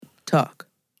talk.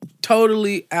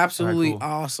 Totally, absolutely All right, cool.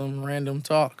 awesome random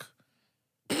talk.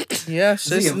 Yes,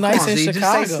 Z, it's come nice on, in Z, just say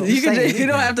Chicago. something. You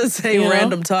don't have to say You know?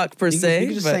 random talk per You se.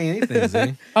 can just but say anything,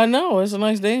 Z. I know, it's a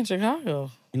nice day in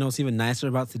Chicago. You know what's even nicer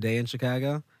about today in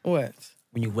Chicago? What?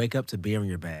 When you wake up to beer in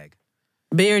your bag.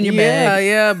 beer in your Yeah, bag.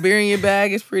 yeah, beer in your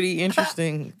bag is pretty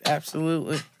interesting.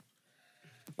 Absolutely.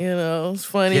 You know, it's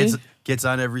funny. Gets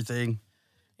on everything.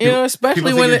 You know, especially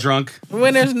People think you're drunk.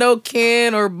 when there's no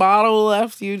can or bottle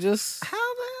left, you just,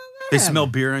 They smell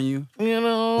beer on you. you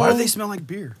know. Why do they smell like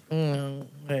beer?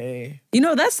 Hey, You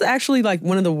know, that's actually like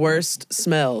one of the worst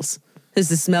smells. Is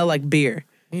to smell like beer.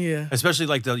 yeah, Especially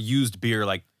like the used beer,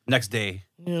 like next day.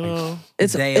 you know,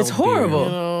 It's Day it's old beer. horrible.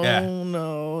 no, Yeah.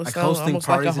 no. It Like sounds hosting almost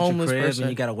like a parties at your homeless crib person. and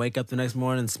you got to wake up the next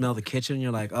morning and smell the kitchen. And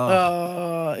you're like,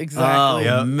 oh, Exactly.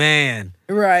 Yeah. man.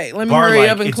 Right. Let me Bar hurry like,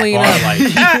 up and it's clean bar up. like.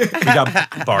 We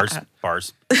got bars.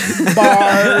 Bars.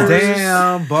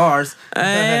 Damn, bars.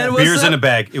 And what's Beer's up? in a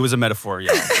bag. It was a metaphor,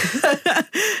 y'all.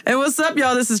 And what's up,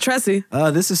 y'all? This is Tressie.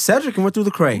 This is Cedric and we're through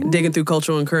the crate. Digging through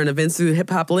cultural and current events through the hip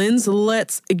hop lens.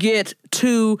 Let's get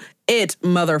to it,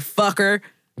 motherfucker.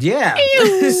 Yeah.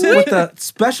 With a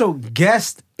special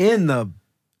guest in the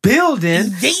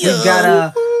building. We've got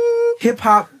a hip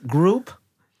hop group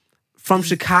from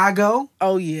Chicago.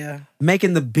 Oh yeah.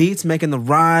 Making the beats, making the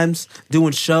rhymes,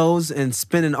 doing shows, and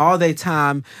spending all their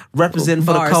time representing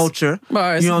for the Bars. culture.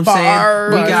 Bars. You know what I'm saying?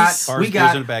 Bars. Bars,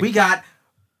 beers in a bag. We got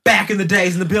back in the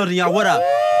days in the building, y'all. What up?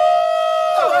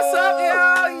 What's up,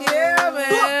 y'all? Yeah,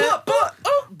 man.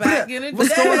 Back in the What's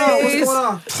days. going on? What's going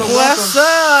on? So What's welcome.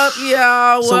 up,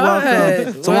 y'all? So what?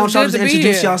 welcome. So why don't What's y'all good just to be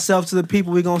introduce here? yourself to the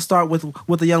people? We're gonna start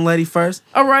with the young lady first.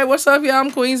 All right, what's up, y'all? I'm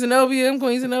Queen Zenobia.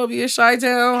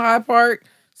 Chi-Town, High Park,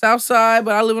 South Side,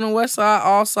 but I live on the West Side,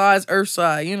 all sides, Earth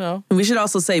Side, you know. We should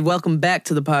also say welcome back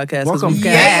to the podcast. 'cause Welcome we've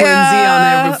got back. Quincy on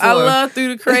there before. I love Through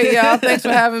the Crate, y'all. Thanks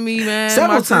for having me, man.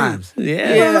 Several My crew. times.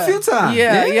 Yeah. Yeah. A few times.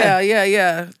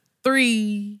 Yeah.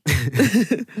 3.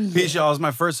 Peace, y'all. It's my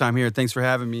first time here. Thanks for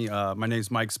having me. My name's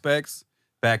Mike Specs.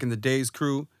 Back in the Days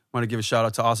crew. Want to give a shout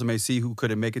out to Awesome AC who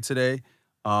couldn't make it today.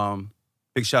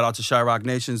 Big shout out to Chirac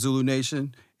Nation, Zulu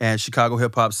Nation, and Chicago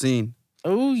hip hop scene.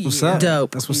 Oh, yeah. What's up?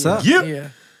 Dope. That's what's up. Yep. Yeah.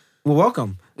 Well,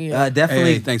 welcome. Yeah.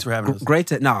 Definitely. Hey, thanks for having us. Great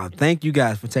to thank you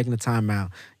guys for taking the time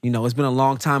out. You know, it's been a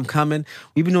long time coming.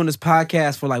 We've been doing this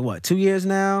podcast for like what, 2 years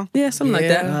now? Yeah, something like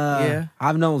that. Yeah.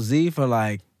 I've known Z for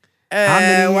like how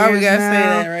many Why we years gotta now?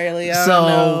 say that, really? I don't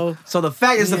know. So the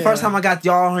fact is, the Yeah. first time I got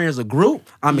y'all here as a group,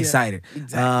 I'm Yeah, excited.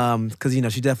 exactly.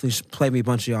 Because she definitely played me a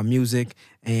bunch of y'all music,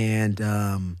 and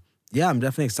yeah, I'm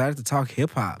definitely excited to talk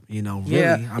hip hop. You know, really.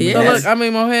 Yeah. I mean, Yeah. So that's- look, I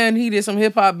mean, Mohan, he did some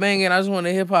hip hop banging. I just want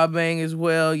to hip hop bang as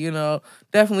well, you know.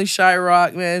 Definitely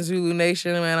Chirac, man, Zulu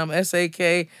Nation, man. I'm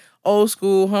SAK, Old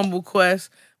School, Humble Quest.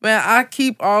 Man, I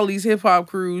keep all these hip hop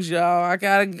crews, y'all. I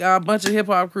got a bunch of hip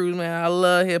hop crews, man. I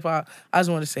love hip hop. I just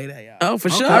want to say that, y'all. Oh, for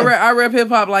sure. I rep hip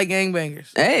hop like gangbangers.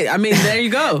 Hey, I mean, there you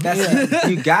go. that's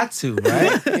you got to,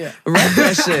 right? Yeah. Rep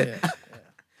that shit.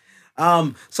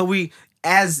 So we,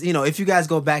 as you know, if you guys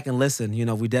go back and listen,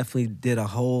 we definitely did a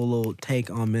whole little take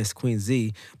on Miss Queen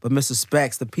Z. But Mr.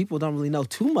 Specs, the people don't really know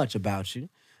too much about you,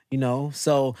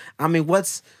 So I mean,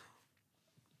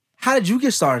 how did you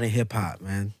get started in hip hop,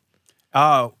 man?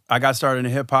 I got started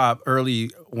in hip hop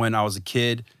early when I was a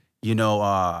kid.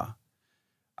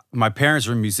 My parents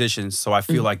were musicians, so I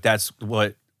feel like that's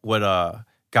what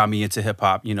got me into hip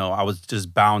hop. I was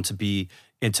just bound to be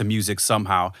into music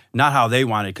somehow. Not how they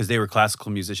wanted, because they were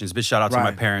classical musicians. Big shout out to my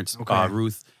Right. parents, Okay.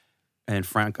 Ruth and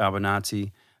Frank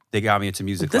Abenanti. They got me into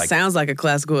music. This sounds like a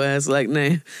classical ass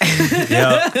name.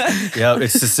 Yeah,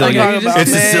 it's Sicilian. Talking about,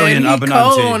 It's man, Sicilian he cold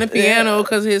on the Abenanti. piano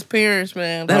because his parents,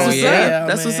 man. That's Oh, what's yeah, up.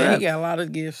 That's man. what's up. He got a lot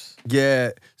of gifts. Yeah.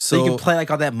 So you can play like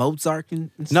all that Mozart and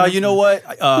No, stuff? you know what?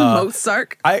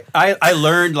 Mozart. I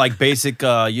learned like basic,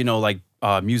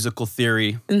 musical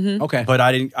theory, Okay. but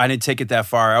I didn't take it that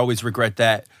far. I always regret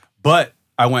that. But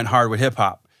I went hard with hip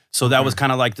hop, so that was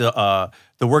kind of like the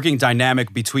working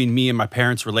dynamic between me and my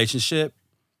parents' relationship,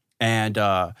 and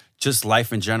just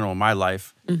life in general, my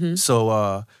life.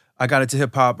 So I got into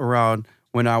hip hop around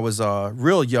when I was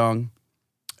real young.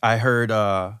 I heard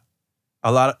a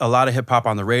lot of hip hop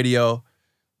on the radio,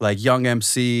 like Young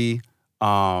MC.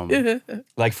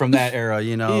 Like from that era,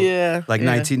 Yeah, like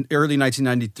yeah. early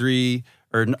 1993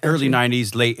 or early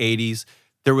 90s, late 80s.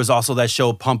 There was also that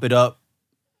show Pump It Up.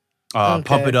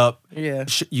 Pump It Up Yeah.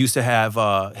 used to have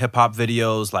hip hop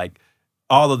videos, like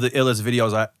all of the illest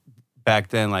videos back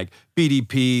then, like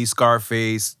BDP,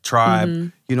 Scarface,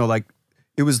 Tribe. Like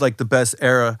it was like the best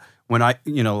era when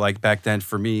like back then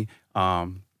for me.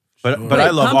 But Wait, I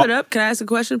love Pump all, It Up. Can I ask a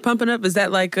question? Pump It Up, is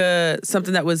that like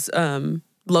something that was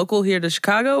local here to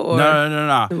Chicago, or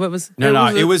No. what was? No.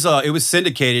 was It was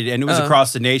syndicated and it was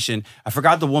across the nation. I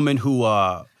forgot the woman who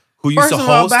used First to of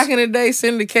all, host. back in the day,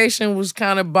 syndication was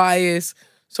kind of biased,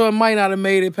 so it might not have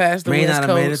made it past the May West not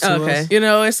have made it Coast. to Okay. us. You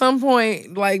know, at some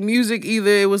point, like music, either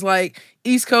it was like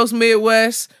East Coast,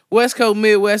 Midwest, West Coast,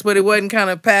 Midwest, but it wasn't kind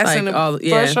of passing Like the all,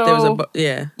 yeah, threshold. there was a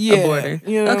border.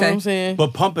 You know what Okay. I'm saying?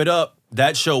 But Pump It Up,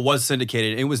 that show was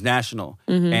syndicated. It was national.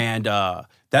 And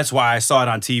that's why I saw it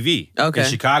on TV Okay. in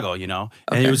Chicago, you know?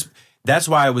 And Okay. that's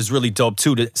why it was really dope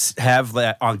too to have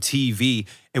that on TV.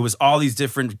 It was all these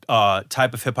different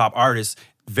type of hip hop artists,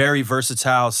 very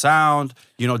versatile sound,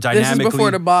 you know, This dynamically. is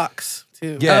before the box,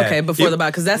 too. Yeah. Okay, before It- the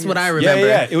box, because that's what I Yeah, remember.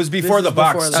 yeah. It was before This the is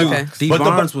box before the too. Okay. D But the-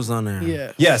 Barnes was on there.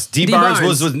 Yeah. Yes, D D. Barnes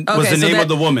Barnes. was Okay, the so name that- of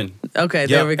the woman. Okay,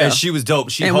 there Yep, we go. and she was dope.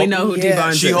 She and we know who D Yeah.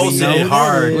 Barnes She is. hosted know it who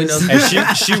hard, that We know- and she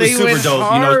was She super went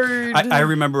dope. You know, hard. I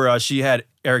remember she had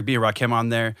Eric B and Rakim on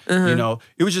there. You know,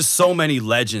 it was just so many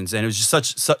legends, and it was just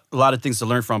such a lot of things to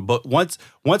learn from. But once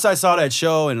I saw that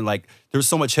show, and like there was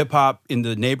so much hip hop in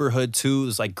the neighborhood too. It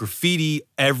was like graffiti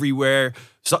everywhere.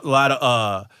 So, a lot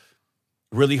of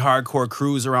really hardcore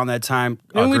crews around that time.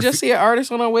 Didn't we just see an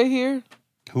artist on our way here?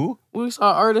 who? We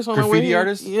saw an artist on our way Graffiti here.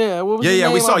 artist? Yeah. What was Yeah, his yeah.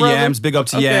 name, We my saw brother? Yams. Big up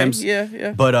to Okay, Yams.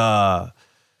 Yeah. But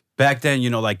back then, you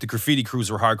know, like the graffiti crews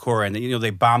were hardcore, and you know they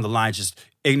bombed the lines just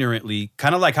ignorantly,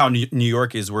 kind of like how New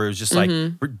York is, where it was just like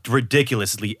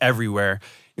ridiculously everywhere.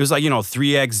 It was like, you know,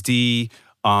 3XD.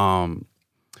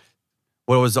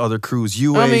 What was the other crews?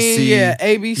 UAC. I mean, yeah,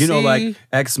 ABC. You know, like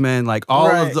X-Men, like all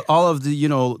Right. of the you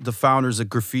know the founders of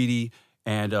graffiti,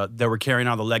 and that were carrying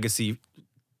on the legacy.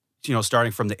 You know,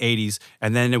 starting from the 80s,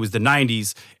 and then it was the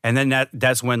 90s, and then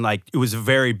that's when like it was a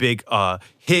very big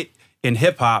hit in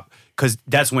hip hop, because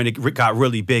that's when it got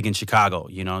really big in Chicago.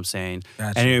 You know what I'm saying?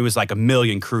 Gotcha. And it was like 1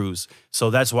 million crews. So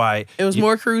that's why It was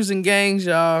more crews and gangs,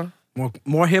 y'all.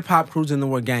 More hip hop crews than there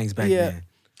were gangs back Yeah. then.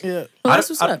 Yeah. Well, that's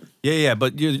what's up. Yeah,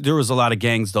 but there was a lot of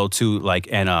gangs though too. Like,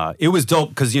 and it was dope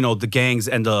because you know the gangs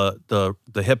and the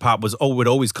hip hop would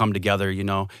always come together. You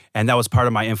know, and that was part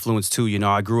of my influence too. You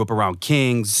know, I grew up around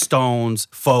Kings, Stones,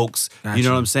 Folks. You Gotcha.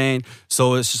 know what I'm saying?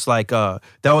 So it's just like that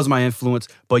was my influence.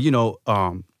 But you know,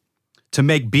 to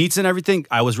make beats and everything,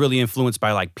 I was really influenced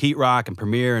by like Pete Rock and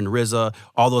Premier and RZA.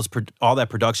 All that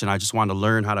production. I just wanted to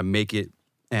learn how to make it,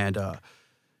 and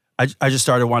I just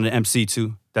started wanting to MC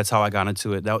too. That's how I got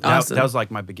into it. Awesome. That was like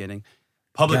my beginning.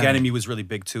 Public Got it. Enemy was really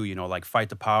big too, you know, like Fight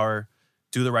the Power,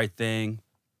 Do the Right Thing.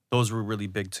 Those were really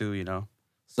big too, you know.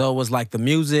 So it was like the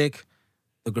music,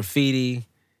 the graffiti,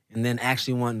 and then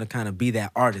actually wanting to kind of be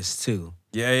that artist too.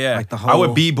 Yeah. Like the I would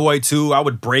whole- b-boy too. I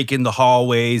would break in the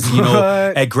hallways, you know,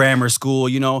 What? at grammar school,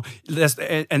 you know.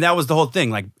 And that was the whole thing.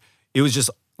 Like it was just,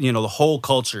 you know, the whole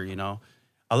culture, you know.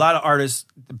 A lot of artists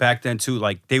back then too,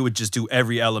 like they would just do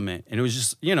every element. And it was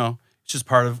just, you know, it's just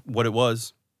part of what it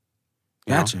was.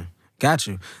 you know? Got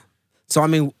you. So I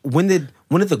mean, when did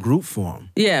the group form?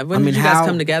 Yeah, when I mean, did you guys how-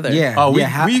 come together? Yeah. Oh,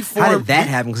 how we did formed- that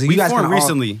happen? Because We you guys formed kinda all-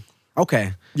 recently.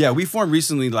 Okay. Yeah, we formed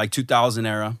recently, like 2000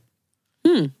 era.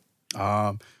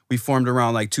 We formed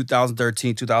around like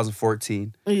 2013,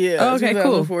 2014. Yeah. Oh, okay,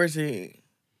 cool. 2014.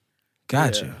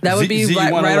 Gotcha. That would be Z, you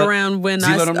right wanna let- around when Z,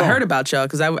 I let 'em know. heard about y'all,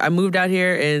 because I moved out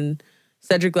here and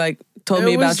Cedric like told It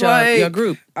me about was y'all like-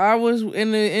 group. I was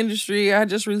in the industry. I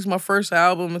just released my first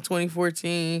album in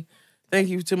 2014. Thank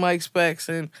you to Mike Specs.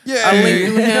 And I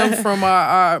linked with him from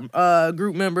our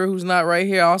group member who's not right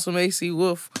here, also AC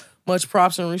Wolf. Much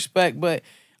props and respect. But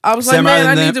I was like, man,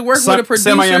 I need to work with a producer.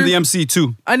 Sam, I am the MC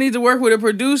too. I need to work with a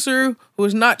producer who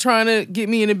is not trying to get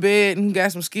me in the bed and who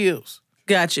got some skills.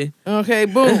 Gotcha. Okay,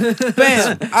 boom,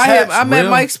 bam. I met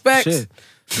Real Mike Specs. shit.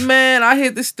 Man, I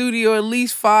hit the studio at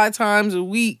least 5 times a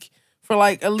week for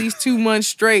like at least 2 months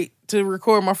straight to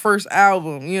record my first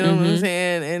album. You know what I'm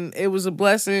saying? And it was a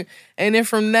blessing. And then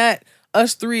from that,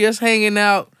 us hanging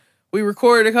out, we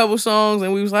recorded a couple songs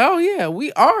and we was like, oh yeah,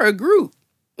 we are a group.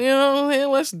 You know what I'm saying?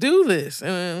 Let's do this.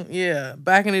 And yeah,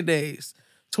 back in the days,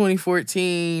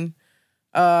 2014.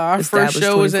 Our first Established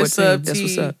show was at 2014. Sub That's T.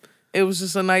 what's up. It was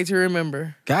just a night to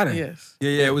remember. Got it. Yes.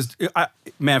 Yeah, it was.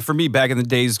 Man, for me, back in the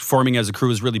days, forming as a crew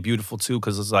was really beautiful too,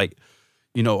 because it's like,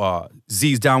 you know,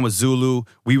 Z's down with Zulu.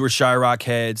 We were Chirac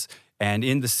heads, and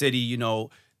in the city, you know,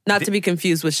 Not to be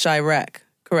confused with Chirac,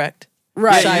 correct?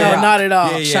 Right. Chirac. No, not at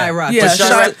all. Yeah, yeah. Chirac. Yeah, But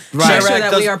Chirac- make Right. sure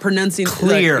that we Does- are pronouncing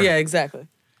clear. Yeah, exactly.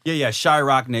 Yeah,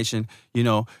 Chirac Nation. You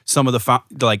know, some of the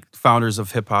founders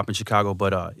of hip hop in Chicago.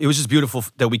 But it was just beautiful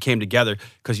that we came together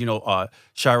because you know,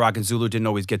 Chirac and Zulu didn't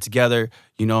always get together.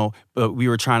 You know, but we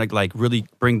were trying to like really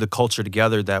bring the culture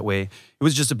together that way. It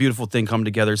was just a beautiful thing coming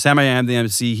together. Sam I am the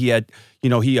MC. He had, you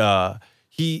know,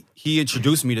 he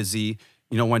introduced me to Z.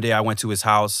 You know, one day I went to his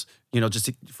house just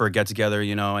for a get together,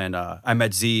 and I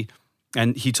met Z,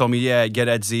 and he told me, yeah, get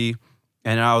at Z,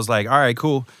 and I was like, all right,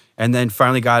 cool, and then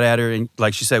finally got at her, and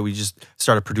like she said, we just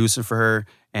started producing for her,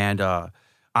 and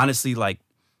honestly, like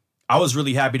I was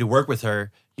really happy to work with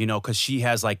her, because she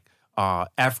has like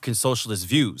African socialist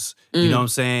views, you know what I'm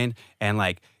saying, and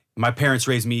like. My parents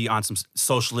raised me on some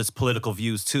socialist political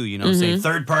views too, you know what I'm saying?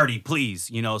 Third party, please,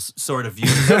 sort of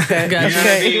views. Okay, Gotcha. okay, what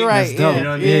I mean? right. That's dope. Yeah, You know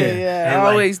what I yeah, mean? yeah. And,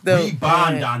 Always dope. We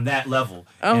bond Yeah. on that level.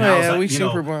 Oh, And I was yeah, like, we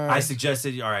super bond. I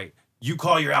suggested, all right, you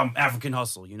call your album African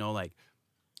Hustle, like,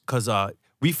 because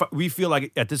we feel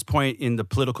like at this point in the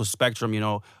political spectrum,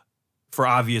 for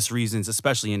obvious reasons,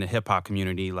 especially in the hip hop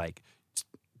community, like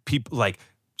people like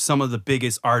some of the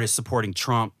biggest artists supporting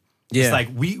Trump. Yeah. It's like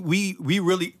we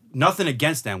really nothing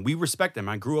against them. We respect them.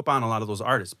 I grew up on a lot of those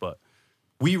artists, but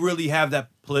we really have that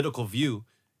political view,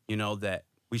 that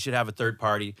we should have a third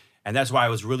party. And that's why it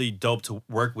was really dope to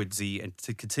work with Z and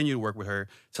to continue to work with her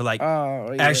to like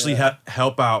actually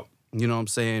help out, you know what I'm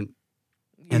saying,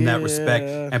 in that respect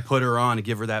and put her on and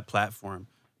give her that platform.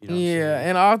 You know what I'm saying?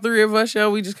 And all three of us,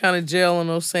 we just kind of gel on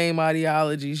those same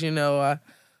ideologies.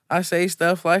 I say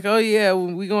stuff like, "Oh yeah,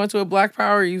 when we going to a Black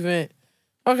Power event."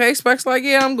 Okay, Specs like,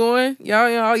 "Yeah, I'm going."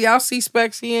 Y'all see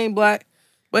Specs, he ain't black,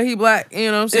 but he black. You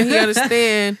know what I'm saying? He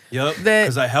understand Yep, that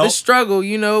 'cause I help. the struggle.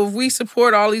 If we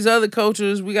support all these other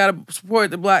cultures, we gotta support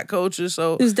the black culture.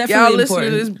 So It's y'all definitely listen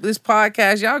important. to this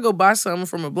podcast. Y'all go buy something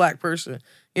from a black person.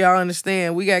 Y'all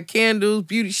understand? We got candles,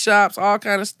 beauty shops, all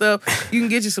kind of stuff. You can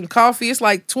get you some coffee. It's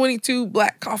like 22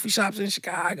 black coffee shops in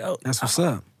Chicago. That's what's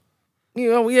up.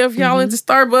 If y'all into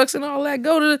Starbucks and all that,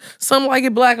 go to something like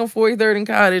it Black on 43rd and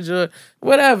Cottage or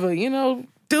whatever.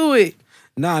 Do it.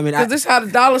 No, I mean, Cause this how the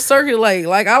dollar circulate.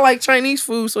 Like I like Chinese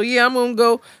food, so yeah, I'm gonna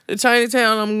go to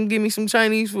Chinatown. I'm gonna get me some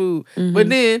Chinese food. But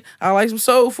then I like some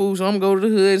soul food, so I'm gonna go to the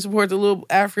hood and support the little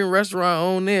African restaurant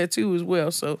on there too as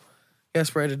well. So yeah,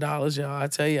 spread the dollars, y'all. I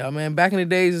tell y'all, man. Back in the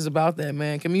days, it's about that,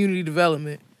 man. Community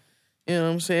development. You know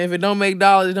what I'm saying? If it don't make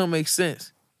dollars, it don't make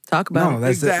sense. Talk about no, it.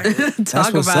 that's Exactly. it. Talk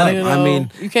That's what's about up. it. I mean,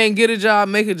 You can't get a job,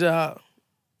 make a job.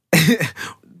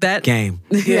 That game.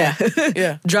 yeah.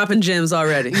 Yeah. Dropping gems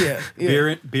already. Yeah.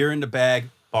 Beer in the bag,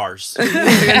 bars. In the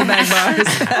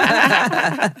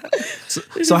back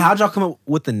bars. So how'd y'all come up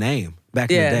with the name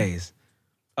back in Yeah. the days?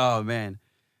 Oh man,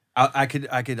 I could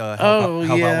help out Oh with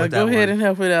that go ahead one. and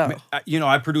help it out.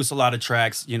 I produce a lot of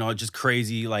tracks, just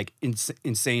crazy, like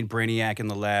insane brainiac in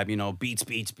the lab,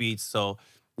 beats. So,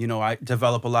 I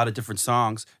develop a lot of different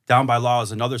songs. Down by Law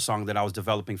is another song that I was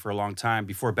developing for a long time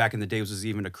before Back in the Days was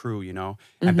even a crew,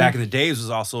 And Back in the Days was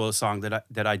also a song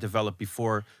that I developed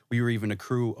before we were even a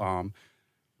crew.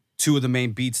 Two of the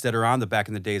main beats that are on the Back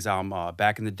in the Days album,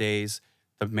 Back in the Days,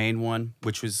 the main one,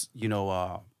 which was,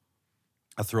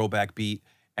 a throwback beat,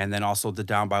 and then also the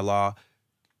Down by Law,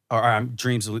 or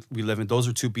Dreams We Live In. Those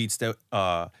are two beats that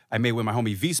I made with my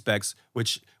homie V-Specs,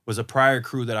 which was a prior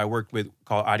crew that I worked with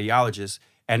called Ideologists.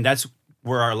 And that's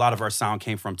where a lot of our sound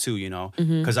came from too,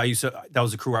 because that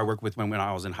was a crew I worked with when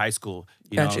I was in high school,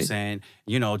 you know what I'm saying?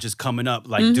 Just coming up,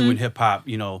 like doing hip hop,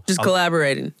 Just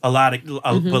collaborating. a lot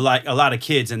of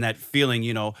kids and that feeling,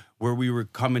 where we were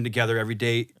coming together every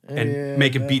day and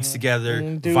making beats together,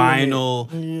 And doing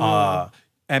vinyl,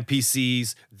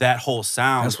 MPCs, that whole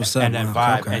sound. That's what's up, and that man.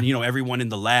 vibe. Okay. And everyone in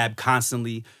the lab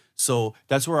constantly. So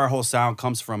that's where our whole sound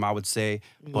comes from, I would say.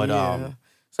 But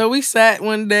So we sat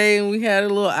one day and we had a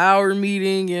little hour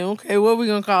meeting and okay, what we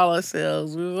gonna call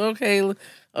ourselves? We was,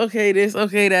 okay, this,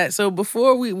 okay, that. So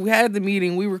before we had the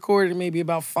meeting, we recorded maybe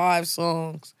about 5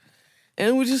 songs.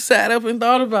 And we just sat up and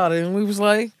thought about it. And we was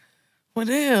like, well,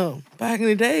 damn, back in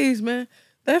the days, man,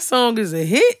 that song is a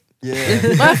hit. yeah.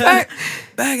 Matter of fact,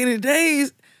 back in the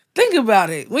days, think about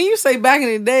it. When you say back in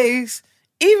the days,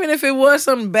 even if it was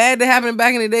something bad that happened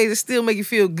back in the days, it still make you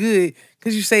feel good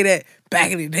because you say that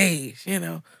back in the days,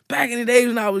 Back in the days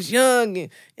when I was young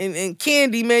and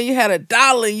candy, man, you had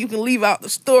 $1 and you can leave out the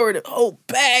store with a whole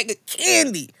bag of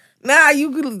candy. Now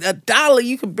you get $1,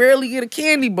 you can barely get a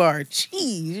candy bar.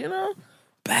 Jeez,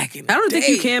 Back in the I don't think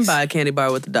you days. can buy a candy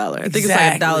bar with $1. I think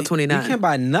Exactly. it's like You $1.29. can't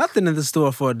buy nothing in the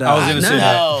store for $1. I was gonna say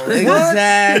that. No,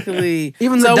 exactly.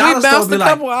 Even the so dollar we store bounced be a like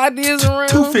couple ideas around.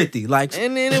 $2.50. Like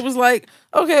And then it was like,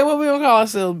 okay, what we gonna call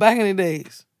ourselves back in the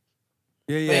days?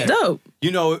 Yeah. Dope.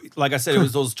 Like I said, it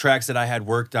was those tracks that I had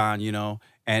worked on,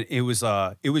 and it was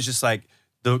just like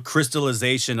the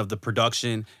crystallization of the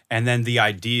production and then the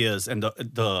ideas and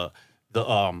the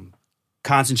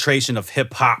concentration of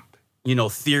hip hop,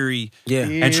 theory, yeah,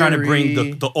 and trying to bring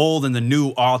Theory. the old and the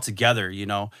new all together,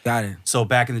 got it. So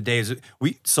back in the days,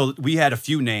 we had a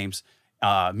few names,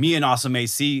 Me and Awesome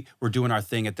AC were doing our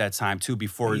thing at that time too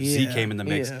before Z Yeah, came in the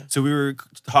mix. yeah. So we were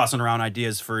tossing around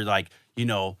ideas for like, you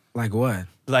know, Like what?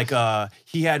 like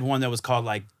he had one that was called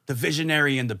like The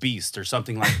Visionary and the Beast or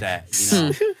something like that.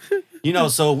 You know,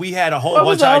 so we had a whole What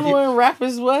was bunch the of other ideas. one? Rap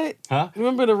is what? Huh?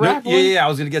 Remember the No, rap one? yeah, I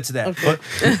was gonna get to that.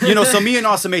 But you know, so me and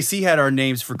Awesome AC had our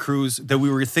names for crews that we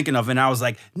were thinking of, and I was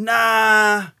like,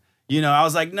 nah. You know, I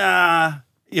was like, nah,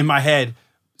 in my head.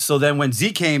 So then when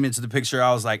Z came into the picture,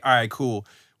 I was like, all right, cool.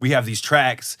 We have these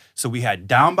tracks. So we had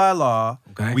Down by Law.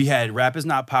 Okay. We had Rap is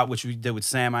Not Pop, which we did with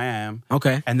Sam I Am.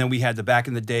 Okay. And then we had the Back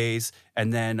in the Days,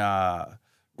 and then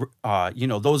you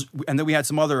know, those, and then we had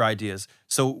some other ideas.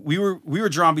 So we were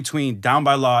drawn between Down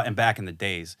by Law and Back in the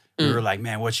Days. We were like,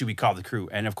 man, what should we call the crew?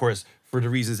 And of course, for the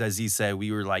reasons that Z said,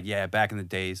 we were like, yeah, Back in the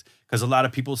Days, because a lot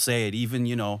of people say it. Even,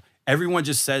 you know, everyone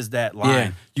just says that line.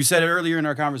 Yeah. You said it earlier in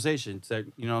our conversation.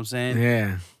 Said, you know what I'm saying?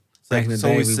 Yeah. Back in the so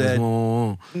day, we we was said-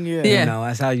 Yeah. Yeah. You know,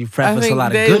 that's how you I preface a think lot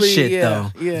of good Daily, shit, yeah,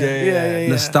 though. Yeah.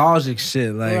 Nostalgic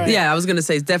shit, like Right. Yeah, I was gonna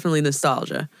say it's definitely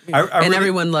nostalgia, I and really-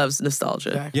 everyone loves nostalgia.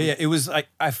 Exactly. Yeah, it was like,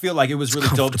 I feel like it was really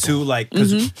dope too, like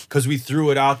because we threw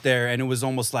it out there, and it was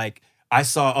almost like I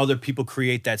saw other people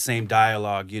create that same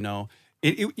dialogue. You know,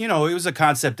 you know, it was a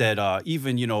concept that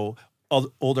even, you know,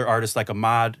 older artists like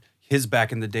Ahmad, his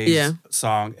Back in the Days Yeah.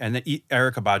 song, and then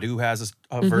Erykah Badu has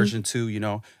a version too. You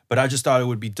know, but I just thought it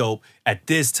would be dope at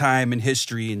this time in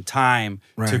history and time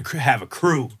Right. to have a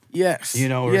crew. Yes. You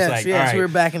know, where yes, it's like, yes, all right, we're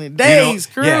back in the You know, days,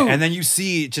 crew. Yeah, and then you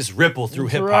see it just ripple through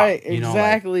That's hip hop. right, You know,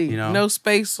 exactly. like, you know, No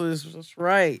spaceless. That's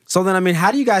right. So then, I mean,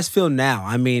 how do you guys feel now?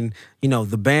 I mean, you know,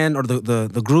 the band or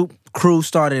the group crew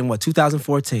started in what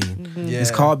 2014. It's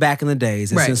Yeah. called Back in the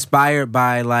Days. It's Right. inspired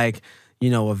by like, you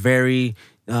know, a very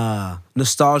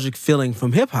nostalgic feeling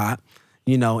from hip hop.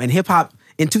 You know, and hip hop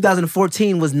in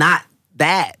 2014 was not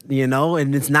that. You know,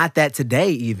 and it's not that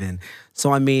today even.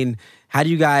 So I mean, how do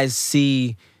you guys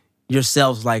see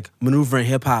yourselves like maneuvering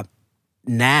hip hop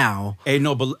now? Hey,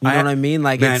 no, but You know what I mean?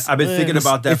 Like, man, it's, I've been thinking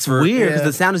about that it's for weird because Yeah.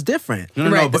 the sound is different. No, no,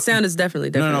 right, no, the but sound is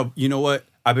definitely different. no. You know what?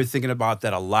 I've been thinking about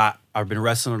that a lot. I've been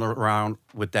wrestling around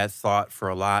with that thought for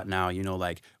a lot now. You know,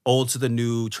 like old to the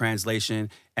new translation.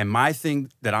 And my thing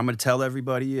that I'm gonna tell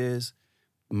everybody is,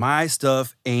 my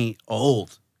stuff ain't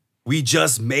old. We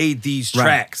just made these Right.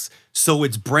 tracks, so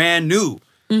it's brand new.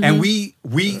 And we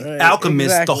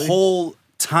alchemist the exactly. whole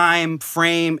time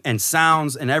frame and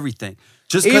sounds and everything.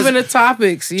 Just Even the because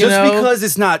topics, you just know. because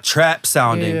it's not trap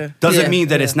sounding Yeah. doesn't Yeah. mean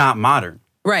that it's not modern.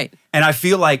 Right. And I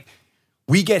feel like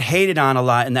we get hated on a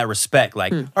lot in that respect.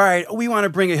 Like, all right, we want to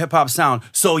bring a hip hop sound,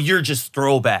 so you're just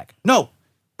throwback. No,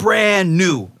 brand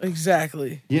new.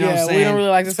 Exactly. You know what I'm We saying? don't really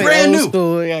like to It's say brand old new.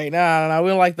 school. Yeah, nah. We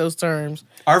don't like those terms.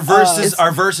 Our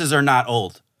verses are not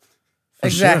old.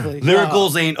 Exactly.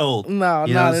 Lyricals ain't old. No,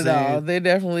 You know not what at I'm all. saying? They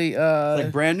definitely.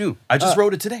 Like brand new. I just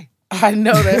wrote it today. I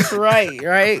know that's right.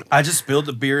 Right. I just spilled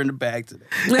the beer in the bag today.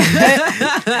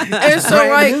 And so,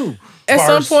 Brand like, new. at some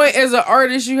Bars. point, as an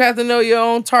artist, you have to know your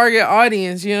own target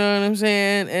audience. You know what I'm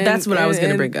saying? And That's what I was gonna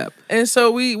and- bring up. And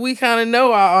so we kind of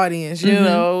know our audience. You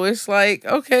know, it's like,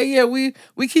 okay, yeah, we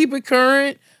keep it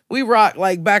current. We rock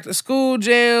like back to school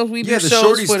jams. We do Yeah, the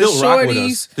shows shorties for the still rock with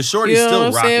shorties. us. The shorties you know still what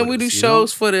I'm rock saying? with We do us, you know?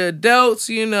 shows for the adults.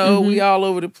 You know, we all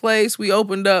over the place. We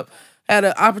had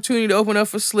an opportunity to open up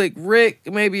for Slick Rick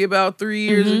maybe about 3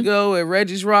 years ago at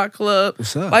Reggie's Rock Club.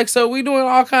 What's up? Like, so we doing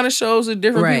all kind of shows with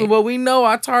different Right. people, but we know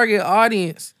our target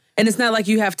audience. And it's not like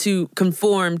you have to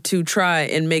conform to try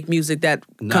and make music that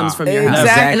comes from your house.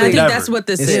 Exactly. And I think Never. that's what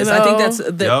this It's- is. You I think know? that's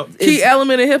the Yup. Key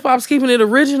element of hip hop's keeping it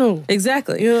original.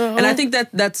 exactly. You know? And I think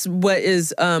that's what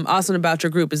is awesome about your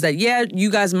group is that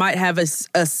you guys might have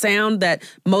a sound that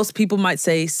most people might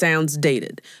say sounds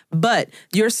dated, but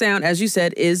your sound, as you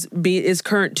said, is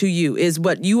current to you, is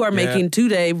what you are making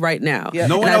today right now. Yeah.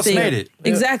 No And one I else think- made it.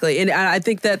 Exactly, and I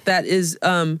think that is.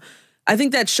 I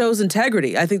think that shows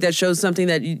integrity. I think that shows something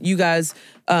that you guys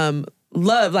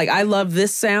love. Like, I love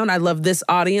this sound. I love this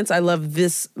audience. I love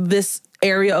this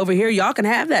area over here. Y'all can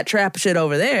have that trap shit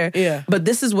over there. Yeah. But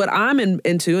this is what I'm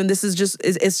into, and this is just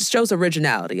it shows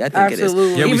originality. I think Absolutely.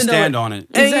 it is. Yeah, we Even though stand on it.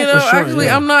 And Exactly. you know, For sure, actually,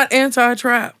 yeah. I'm not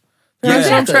anti-trap. There's Yeah.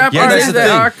 some Exactly. trap Yeah, that's artists the that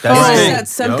thing. are That's the cold. thing.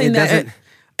 That's something It that doesn't-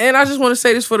 And I just want to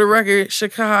say this for the record,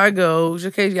 Chicago,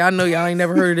 in case y'all know y'all ain't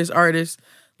never heard of this artist,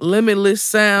 Limitless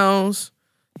Sounds.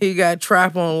 He got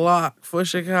trap on lock for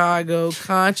Chicago,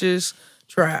 conscious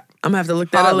trap. I'm gonna have to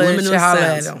look that up. Holla at Limitless you, holla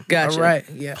at sounds. him. Gotcha. All right,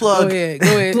 yeah. Plug. Go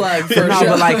ahead. Plug for No, sure.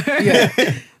 but like,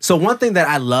 Yeah. so one thing that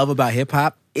I love about hip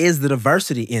hop is the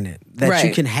diversity in it. That you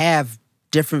Right. can have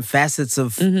different facets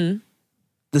of the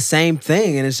same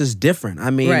thing, and it's just different.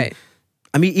 I mean, Right.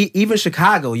 even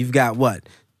Chicago, you've got what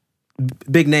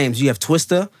big names. You have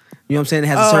Twista, You know what I'm saying? It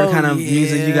has a certain Oh, kind of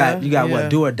music. You got yeah. what?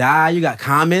 Do or Die. You got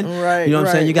Common. Right, You know what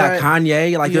I'm saying? You got right.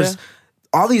 Kanye. Like Yeah. there's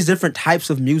all these different types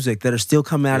of music that are still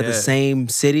coming out of the Yeah. same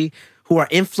city who are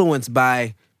influenced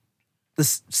by the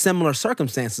similar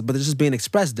circumstances, but they're just being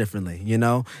expressed differently, you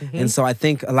know? Mm-hmm. And so I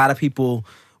think a lot of people,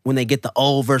 when they get the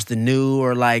old versus the new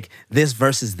or like this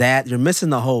versus that, you're missing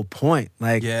the whole point.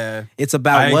 Like, Yeah. it's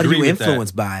about I what are agree you with that.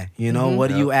 influenced by, you know? Mm-hmm. What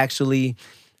do you actually,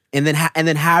 and then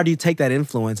how do you take that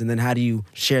influence and then how do you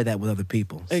share that with other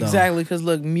people? So, Exactly, because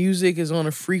look, music is on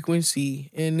a frequency,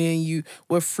 and then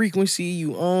what frequency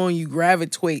you on, you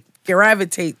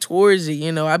gravitate towards it.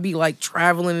 You know, I be like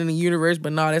traveling in the universe,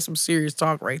 but no, that's some serious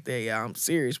talk right there, y'all. I'm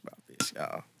serious about this,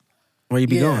 y'all. where you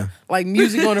be going? Like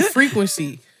music on a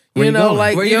frequency. Where You you know, going?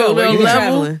 like Where you your go? Where little you be level.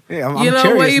 traveling? Yeah, I'm You know,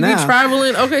 curious where you now. be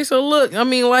traveling. Okay, so look, I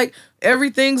mean, like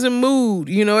everything's a mood.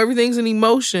 You know, everything's an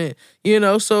emotion. You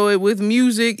know, so with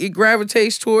music, it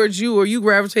gravitates towards you, or you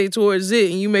gravitate towards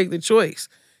it, and you make the choice.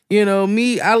 You know,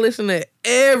 me, I listen to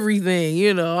everything.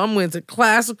 You know, I'm into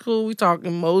classical. We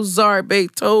talking Mozart,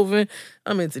 Beethoven.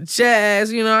 I'm into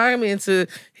jazz. You know, I'm into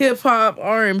hip hop,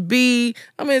 R&B.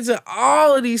 I'm into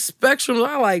all of these spectrums.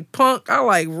 I like punk. I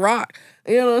like rock.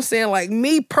 You know what I'm saying? Like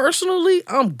me personally,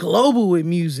 I'm global with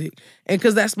music, and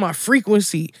because that's my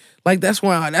frequency. Like that's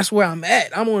where I'm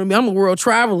at. I'm a world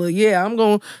traveler. Yeah, I'm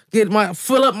gonna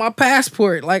fill up my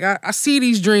passport. Like I see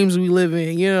these dreams we live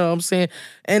in. You know what I'm saying?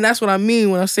 And that's what I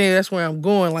mean when I'm saying that's where I'm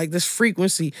going. Like this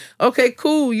frequency. Okay,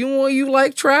 cool. You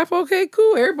like trap? Okay,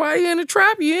 cool. Everybody in the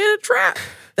trap. You in the trap.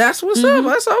 That's what's up.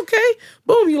 That's okay.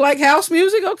 Boom. You like house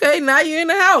music? Okay, now you're in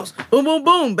the house. Boom, boom,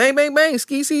 boom. Bang, bang, bang.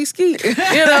 Ski, ski, ski.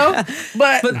 You know?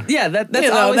 But yeah, that's you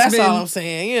know, always that's been. all I'm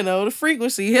saying. You know, the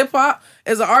frequency. Hip hop,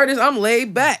 as an artist, I'm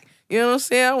laid back. You know what I'm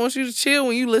saying? I want you to chill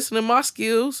when you listen to my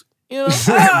skills. You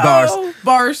know?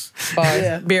 Bars.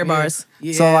 Yeah. Beer bars.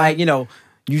 Yeah. So like, you know,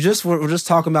 we're just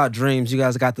talking about dreams. You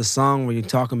guys got the song where you're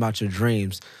talking about your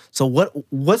dreams. So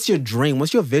what's your dream?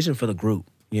 What's your vision for the group,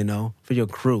 you know, for your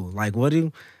crew? Like what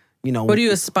do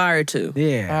you aspire to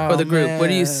Yeah. for the group? What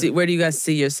do you man. see? Where do you guys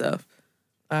see yourself?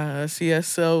 I see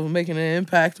ourselves making an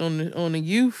impact on the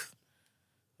youth.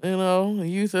 You know, the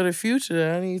youth of the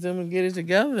future. I need them to get it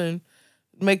together and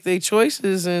make their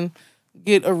choices and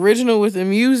get original with the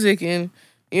music and,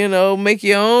 you know, make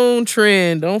your own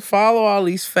trend. Don't follow all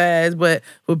these fads. But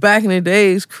back in the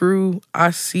days, crew, I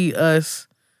see us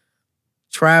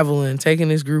traveling, taking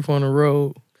this group on the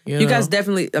road. You know? You guys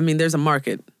definitely. I mean, there's a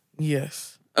market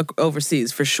Yes.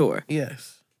 overseas for sure.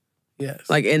 Yes.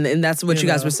 Like, and that's what You you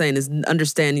guys know. were saying is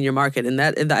understanding your market, and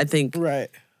I think Right.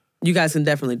 you guys can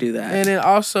definitely do that. And then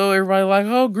also everybody like,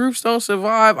 oh, groups don't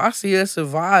survive. I see us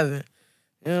surviving.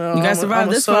 You know, You guys I'm survived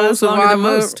a this soul far. That's longer than survivor.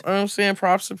 most. You know what I'm saying?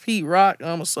 Props to Pete Rock.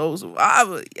 I'm a soul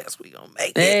survivor. Yes, we gonna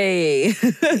make it. Hey,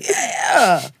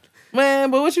 Yeah. Man,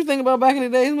 but what you think about back in the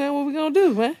days, man? What we gonna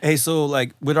do, man? Hey, so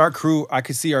like with our crew, I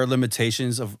could see our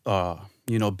limitations of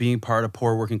being part of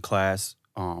poor working class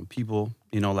people.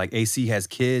 You know, like AC has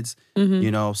kids,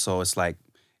 you know, so it's like,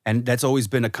 and that's always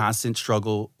been a constant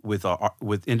struggle with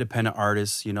independent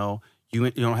artists. You know,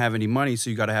 you don't have any money, so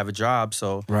you got to have a job.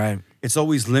 So Right. it's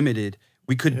always limited.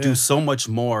 We could do so much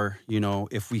more, you know,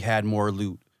 if we had more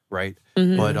loot, right?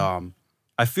 But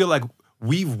I feel like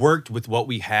we've worked with what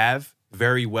we have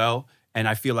very well, and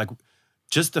I feel like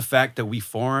just the fact that we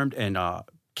formed and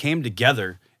came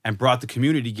together and brought the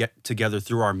community together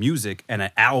through our music and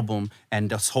an album and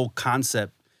this whole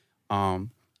concept,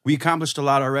 we accomplished a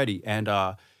lot already. And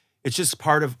it's just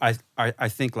part of I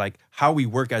think like how we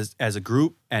work as a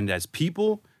group and as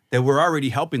people, that we're already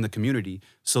helping the community.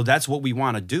 So that's what we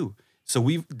want to do. So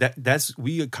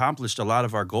we accomplished a lot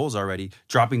of our goals already.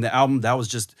 Dropping the album, that was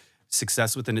just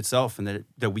success within itself, and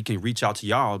that we can reach out to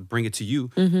y'all, bring it to you.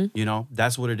 You know,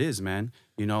 that's what it is, man.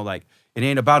 You know, like it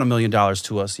ain't about $1 million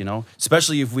to us, you know,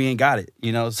 especially if we ain't got it,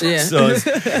 you know. So, Yeah.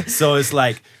 so it's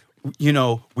like, you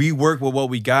know, we work with what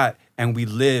we got and we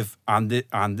live on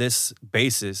this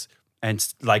basis. And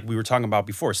like we were talking about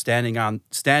before, standing on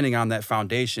that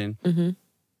foundation.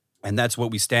 And that's what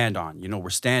we stand on. You know, we're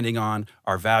standing on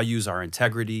our values, our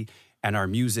integrity, and our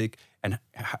music, and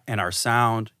our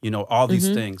sound. You know, all these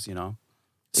things. You know,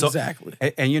 so Exactly.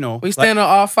 and you know, We stand on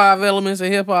all 5 elements of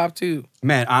hip hop too.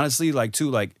 man, honestly, like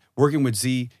working with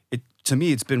Z, to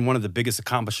me, it's been one of the biggest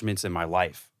accomplishments in my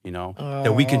life. You know,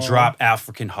 that we can drop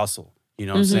African Hustle. You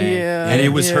know what I'm saying? Yeah, And it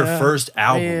was her yeah, first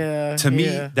album. yeah, To me,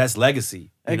 yeah. that's legacy.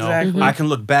 You Exactly. know, I can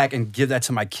look back and give that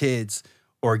to my kids,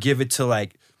 or give it to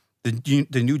like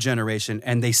the new generation,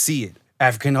 and they see it.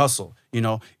 African Hustle. You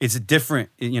know, it's different.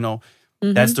 You know,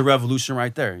 that's the revolution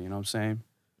right there. You know what I'm saying?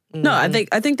 no, I think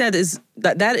that is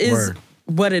Word.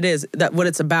 what it is, that what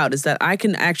it's about is that I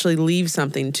can actually leave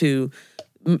something to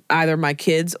either my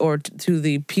kids or to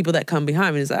the people that come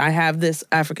behind me. Is that I have this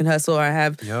African Hustle, or I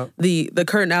have the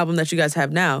current album that you guys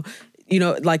have now. You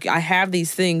know, like I have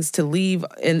these things to leave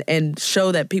and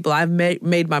show that people I've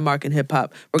made my mark in hip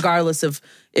hop, regardless of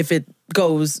if it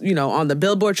goes, you know, on the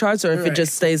Billboard charts or if it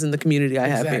just stays in the community I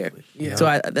have here. Yeah.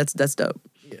 So that's dope.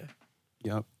 Yeah.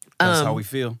 Yep. That's how we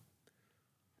feel.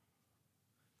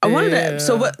 I wanted to,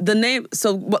 so what the name,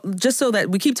 so what, just so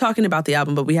that we keep talking about the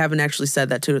album, but we haven't actually said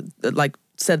that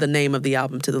said the name of the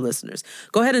album to the listeners.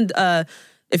 Go ahead and,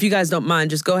 if you guys don't mind,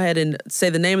 just go ahead and say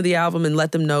the name of the album and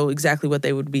let them know exactly what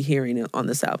they would be hearing on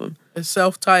this album. It's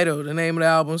self-titled. The name of the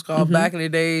album is called Back in the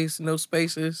Days, no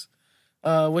spaces.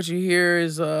 What you hear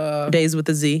is... Days with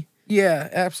a Z. Yeah,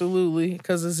 absolutely,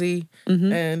 because of Z.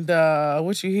 And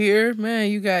what you hear, man,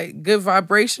 you got good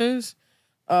vibrations.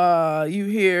 You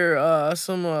hear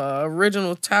some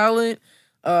original talent.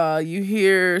 You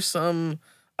hear some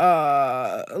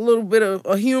a little bit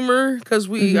of humor because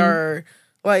we are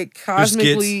like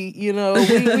cosmically, you know,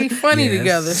 we funny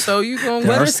together. So you gonna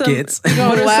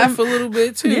laugh a little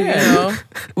bit too. You know,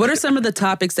 what are some of the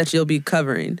topics that you'll be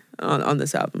covering on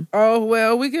this album? Oh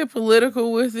well, we get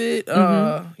political with it.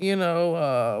 You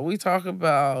know, we talk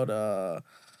about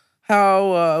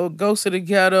how Ghost of the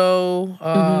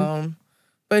Ghetto.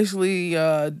 Basically,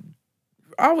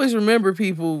 always remember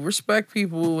people, respect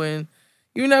people, and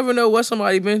you never know what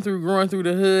somebody been through growing through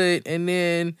the hood, and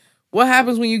then what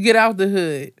happens when you get out the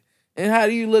hood, and how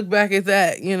do you look back at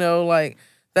that? You know, like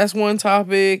that's one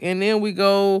topic, and then we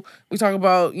talk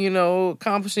about, you know,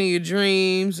 accomplishing your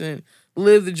dreams and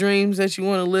live the dreams that you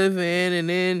want to live in, and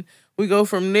then we go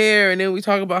from there, and then we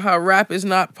talk about how rap is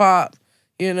not pop,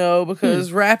 you know,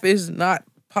 because rap is not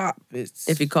pop. It's,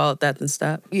 if you call it that, then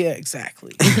stop. Yeah,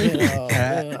 exactly. You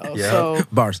know, So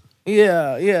bars.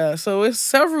 Yeah. So it's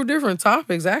several different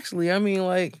topics, actually. I mean,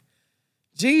 like,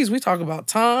 geez, we talk about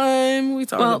time. We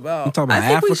talk about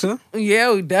Africa.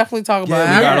 We definitely talk about we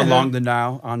Africa. got Along the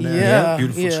Nile on there. Yeah,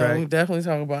 beautiful track. We definitely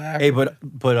talk about Africa. Hey,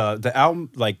 but the album,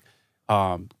 like,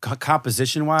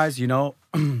 composition wise, you know,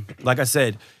 like I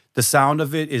said, the sound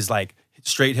of it is like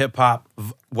straight hip hop.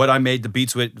 What I made the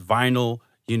beats with, vinyl,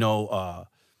 you know,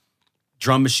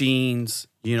 drum machines,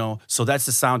 you know, so that's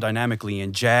the sound dynamically,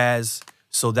 and jazz.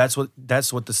 So that's what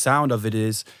the sound of it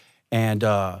is, and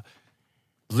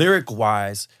lyric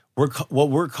wise, what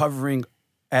we're covering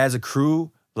as a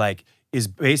crew, like, is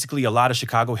basically a lot of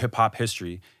Chicago hip hop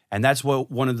history, and that's what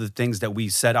one of the things that we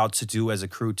set out to do as a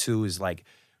crew too, is like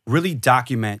really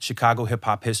document Chicago hip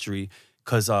hop history,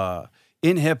 because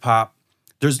in hip hop,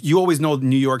 you always know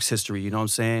New York's history, you know what I'm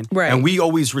saying? Right. And we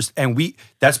always,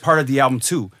 that's part of the album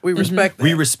too. We respect that.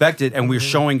 We respect it, and we're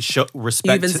showing respect.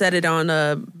 You even said it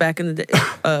on back in the day.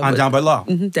 On Down by Law.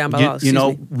 Down by Law, you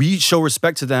know, we show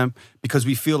respect to them because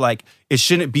we feel like it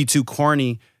shouldn't be too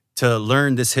corny to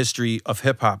learn this history of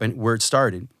hip hop and where it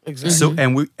started. Exactly.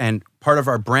 So, and part of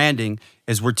our branding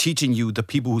is we're teaching you the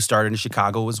people who started in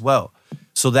Chicago as well.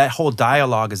 So that whole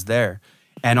dialogue is there.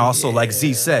 And also, like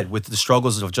Z said, with the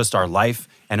struggles of just our life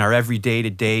and our everyday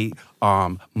to day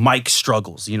mic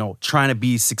struggles, you know, trying to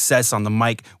be success on the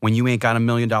mic when you ain't got $1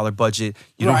 million budget,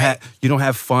 you don't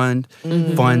have funds,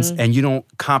 and you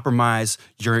don't compromise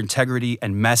your integrity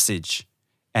and message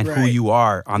and who you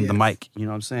are on the mic. You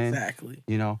know what I'm saying? Exactly.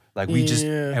 You know, like we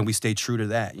we stay true to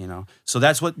that, you know. So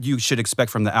that's what you should expect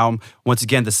from the album. Once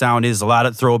again, the sound is a lot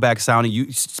of throwback sounding. You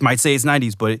might say it's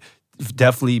 90s, but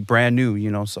definitely brand new, you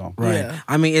know, so. Right. Yeah.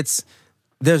 I mean,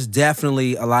 there's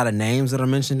definitely a lot of names that are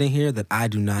mentioned in here that I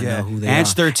do not know who they are. Ange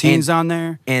 13's on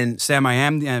there. And Sam I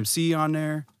Am the MC on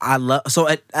there.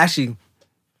 Actually,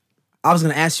 I was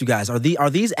going to ask you guys, are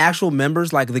these actual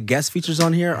members, like the guest features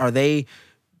on here, are they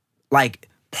like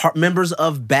members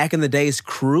of back in the day's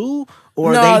crew?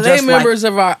 Or no, are they just members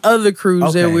of our other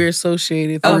crews that Okay. we're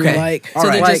associated through. Okay. Like, So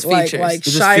they're just features. Like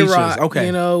They're just features. Chirac, Okay.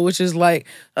 you know, which is like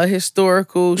a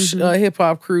historical hip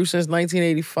hop crew since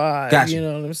 1985. Gotcha. You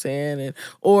know what I'm saying?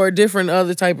 Or different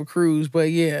other type of crews.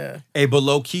 But yeah. Hey, but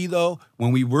low key though,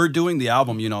 when we were doing the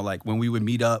album, you know, like when we would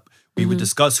meet up, we would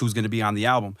discuss who's going to be on the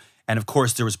album. And of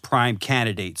course, there was prime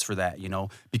candidates for that, you know,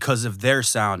 because of their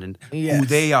sound and who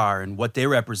they are and what they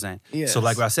represent. Yes. So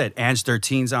like I said, Ange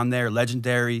 13's on there,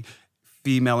 legendary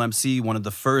female MC, one of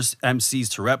the first MCs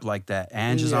to rep like that.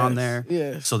 Ange is on there.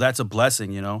 Yes. So that's a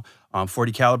blessing, you know.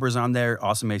 40 Caliber's on there,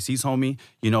 Awesome AC's homie.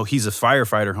 You know, he's a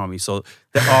firefighter homie. So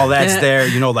all that's there,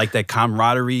 you know, like that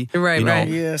camaraderie. Right, you know, right.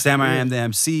 Yes, Sam I Am the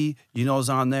MC, you know, is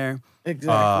on there.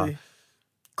 Exactly.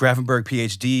 Grafenberg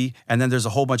PhD, and then there's a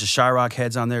whole bunch of Chirac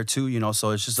heads on there too, you know.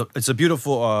 So it's just it's a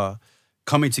beautiful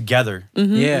coming together.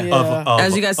 Yeah. Yeah.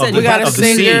 As you guys said, We got a of the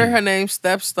scene. singer. Her name's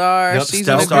Stepstar. Yep, She's Stepstar in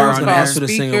a on group I was gonna there. ask who called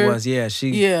the singer Speaker. was. Yeah, she.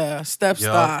 Yeah,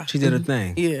 Stepstar. She did her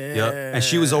thing. Yeah. Yep. And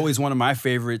she was always one of my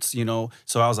favorites, you know.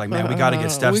 So I was like, man, we got to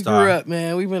get Steph We Star. grew up,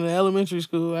 man. We've been in elementary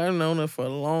school. I've known her for a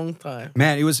long time.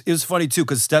 Man, it was funny too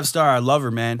because Steph Star, I love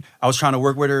her, man. I was trying to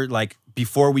work with her like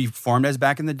before we formed as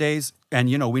back in the days, and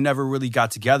you know we never really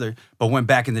got together. But when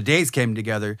back in the days came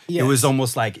together, it was Yes.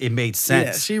 almost like it made sense.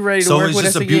 Yeah, she ready to so work it was with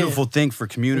just us a again. beautiful thing for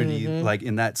community, like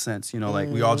in that sense, you know, like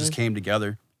we all just came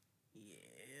together.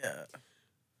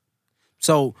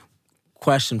 So,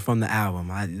 question from the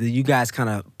album. You guys kind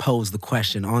of posed the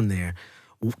question on there.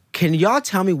 Can y'all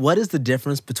tell me what is the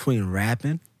difference between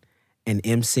rapping and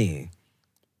MCing?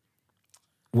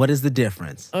 What is the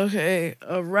difference? Okay,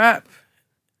 a rap.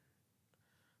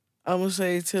 I'm gonna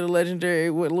say to the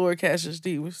legendary what Lord Cassius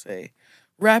D would say.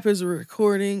 Rap is a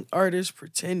recording artist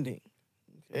pretending.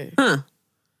 Okay. Huh.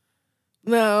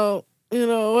 Now, you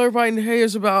know, everybody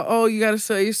hears about, oh, you gotta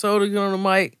sell your soul to get on the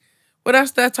mic. Well,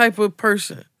 that's that type of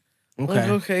person. Okay. Like,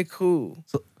 okay, cool.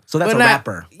 So that's But a not-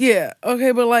 rapper. Yeah,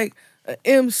 okay, but like an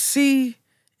MC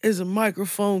is a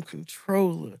microphone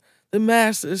controller, the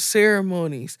master of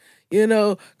ceremonies, you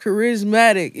know,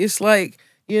 charismatic. It's like,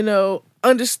 you know,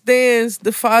 understands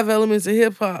the 5 elements of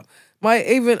hip hop, might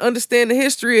even understand the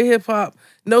history of hip hop,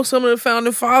 know some of the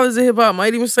founding fathers of hip hop,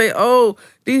 might even say, oh,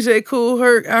 DJ Kool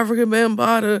Herc, African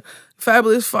Bambaataa,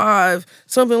 Fabulous 5,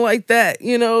 something like that,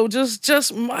 you know,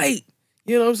 just might.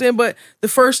 You know what I'm saying? But the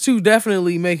first 2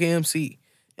 definitely make an MC.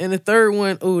 And the third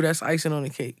one, ooh, that's icing on the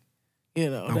cake. You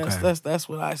know, that's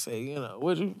what I say. You know,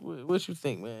 what you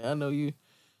think, man? I know you.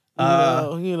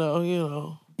 You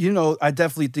know. You know, I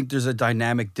definitely think there's a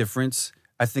dynamic difference.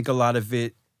 I think a lot of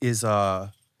it is And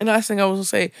last thing I was gonna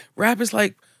say, rap is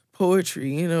like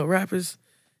poetry. You know, rap is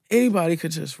anybody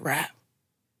could just rap.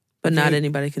 But not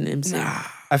anybody can MC. Nah.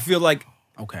 I feel like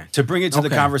Okay. to bring it to the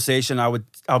Okay. conversation,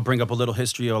 I'll bring up a little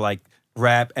history of like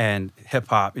rap and hip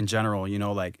hop in general. You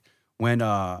know, like when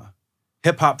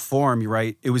hip hop formed,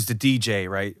 right? It was the DJ,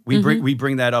 right? We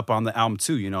bring that up on the album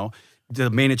too. You know, the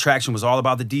main attraction was all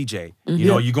about the DJ. You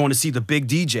know, you're going to see the big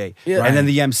DJ, Yeah. and then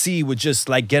the MC would just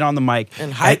like get on the mic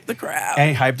And hype the crowd.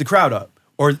 and hype the crowd up.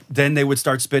 Or then they would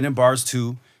start spinning bars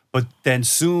too. But then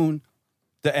soon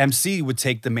the MC would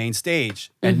take the main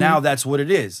stage. And now that's what it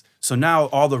is. So now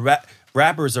all the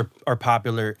rappers are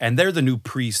popular and they're the new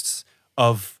priests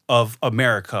of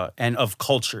America and of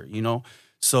culture, you know?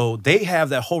 So they have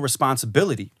that whole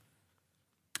responsibility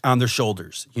on their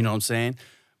shoulders, you know what I'm saying?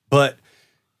 But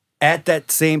at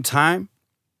that same time,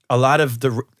 a lot of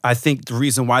I think the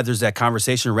reason why there's that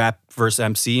conversation, rap versus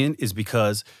MCing, is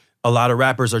because a lot of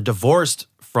rappers are divorced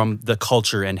from the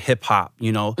culture and hip hop.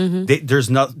 You know, there's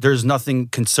nothing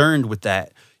concerned with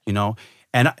that. You know,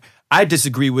 and I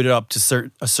disagree with it up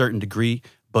to a certain degree,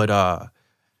 but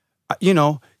you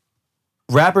know,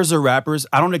 rappers are rappers.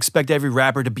 I don't expect every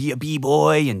rapper to be a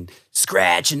b-boy and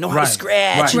scratch and know how to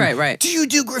scratch. Right, and, right. Do you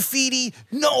do graffiti?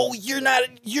 No, you're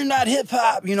not hip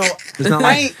hop. You know, It's not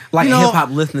I ain't- like you a know- hip hop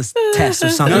litmus test or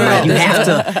something. No, no, Like you no. have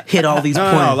to hit all these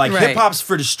points. No, like Right. hip hop's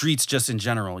for the streets just in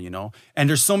general, you know? And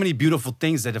there's so many beautiful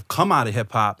things that have come out of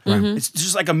hip hop. It's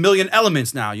just like a million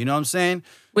elements now, you know what I'm saying?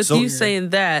 With So- you saying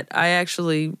that, I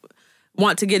actually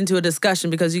want to get into a discussion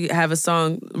because you have a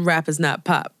song, Rap is Not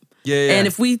Pop. Yeah. And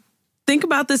if we think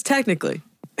about this technically,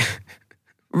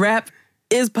 rap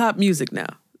is pop music now.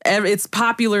 It's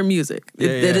popular music.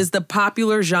 It yeah. is the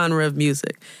popular genre of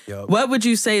music. Yup. What would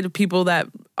you say to people that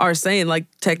are saying, like,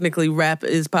 technically rap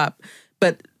is pop?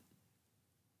 But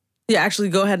yeah, actually,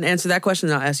 go ahead and answer that question,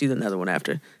 and I'll ask you another one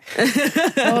after.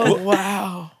 Oh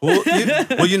wow.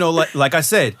 Well, you know, like I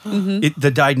said,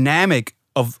 the dynamic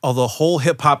of the whole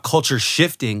hip hop culture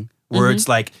shifting, where it's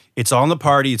like it's all in the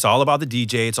party, it's all about the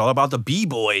DJ, it's all about the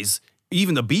b-boys,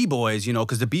 even the b-boys, you know,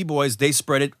 because the b-boys they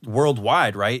spread it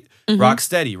worldwide, right? Rock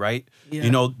steady, right? Yeah.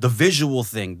 You know, the visual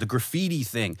thing, the graffiti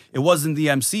thing. It wasn't the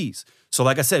MCs. So,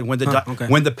 like I said, when okay.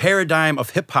 when the paradigm of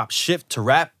hip hop shift to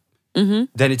rap, then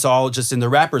it's all just in the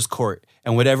rapper's court,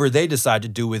 and whatever they decide to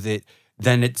do with it,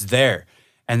 then it's there.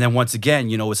 And then once again,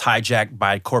 you know, it's hijacked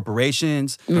by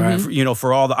corporations, you know,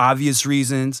 for all the obvious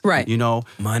reasons, Right. You know,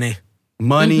 Money.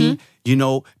 money, you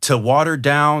know, to water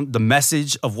down the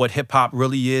message of what hip hop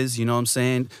really is, you know what I'm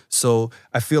saying? So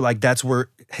I feel like that's where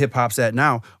hip hop's at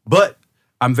now. But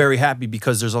I'm very happy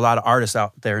because there's a lot of artists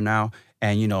out there now,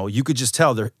 and you know, you could just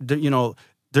tell they're you know,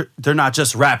 they're not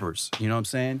just rappers, you know what I'm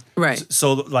saying? Right.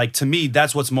 So like to me,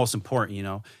 that's what's most important, you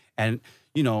know. And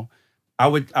you know, I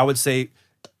would say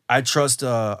I trust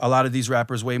a lot of these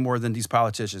rappers way more than these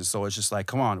politicians. So it's just like,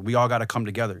 come on, we all got to come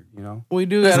together, you know. We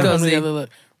do Let's gotta go, come Z. together. Look,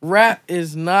 rap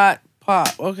is not Pop.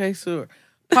 Okay, sure.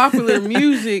 Popular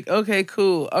music. Okay,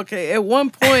 cool. Okay, at one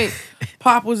point,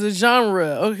 pop was a genre.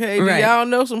 Okay, do Right. y'all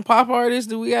know some pop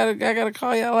artists? I gotta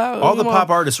call y'all out. All the Come pop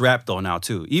on. artists rap though now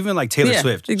too. Even like Taylor Yeah,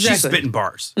 Swift, she's exactly. spitting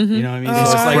bars. You know what I mean? Oh,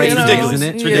 It's just like crazy, it's ridiculous. isn't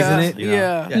it? It's Yeah. ridiculous. you know?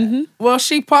 Yeah. Yeah. Well,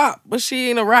 she pop, but she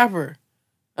ain't a rapper.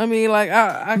 I mean, like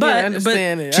I But- can't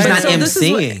understand it. She's I not so know. this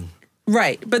is what- emceeing.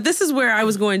 Right. But this is where I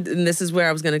was going, and this is where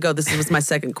I was going to go. This was my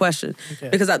second question.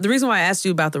 Because the reason why I asked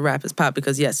you about the rap is pop,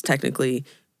 because yes, technically,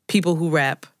 people who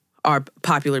rap are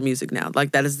popular music now.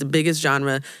 Like, that is the biggest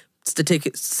genre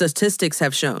statistics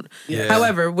have shown. Yeah.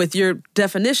 However, with your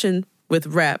definition with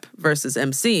rap versus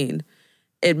MCing,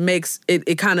 it makes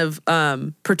it kind of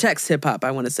protects hip hop,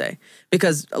 I want to say,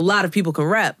 because a lot of people can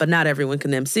rap, but not everyone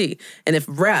can MC. And if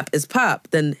rap is pop,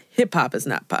 then hip hop is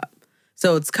not pop.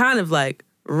 So it's kind of like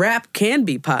rap can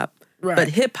be pop, Right. but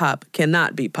hip hop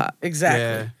cannot be pop. Exactly.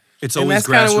 Yeah. It's And always that's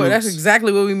kind of grassroots. that's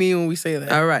exactly what we mean when we say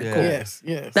that. All right, Yeah. cool. Yes.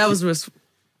 Yes. That was just,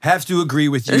 Have to agree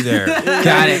with you there. Got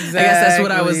it. I guess that's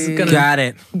what I was Exactly. gonna Got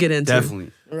it. get into.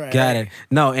 Definitely. Right. Got it.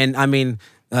 No, and I mean,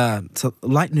 to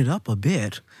lighten it up a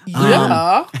bit.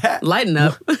 Yeah. Lighten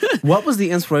up. What was the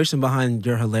inspiration behind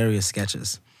your hilarious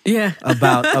sketches Yeah.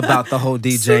 about the whole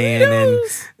DJing? And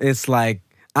it's like,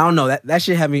 I don't know, that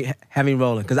shit had me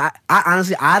rolling, because I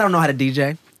honestly I don't know how to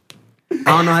DJ. I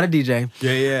don't know how to DJ.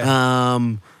 Yeah.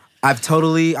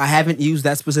 I haven't used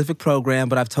that specific program,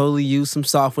 but I've totally used some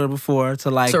software before to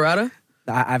like. Serato?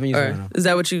 I haven't used Or it. is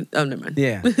that what you? Oh, never mind.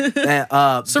 Yeah.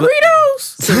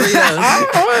 Cerritos.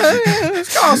 Cerritos.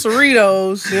 It's called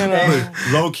Cerritos. You know.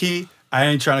 Low key, I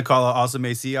ain't trying to call Awesome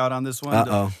AC out on this one.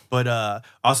 Uh-oh. But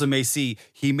Awesome AC,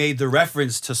 he made the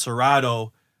reference to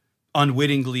Serato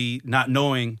unwittingly, not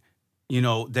knowing,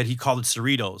 that he called it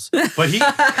Cerritos. But he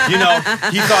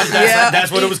thought that's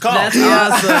what it was called. That's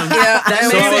awesome. Yeah. That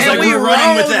So makes I was it- like, and we we're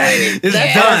running with rolled that. with it. It's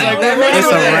That- done. That, We're makes running it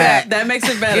with better. that. That makes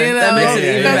it better. You know, That makes it yeah,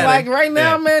 even because better. like right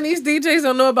now, Yeah. man, these DJs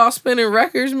don't know about spinning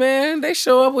records, man. They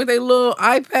show up with their little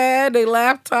iPad, their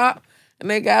laptop, and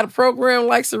they got a program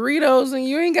like Cerritos, and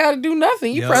you ain't got to do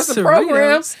nothing. You Yep. press the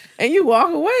program, Cerritos. and you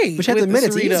walk away. But you have to with the admit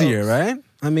it's Cerritos. easier, right?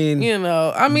 I mean, You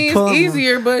know, I mean, Pull- it's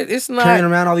easier, but it's carrying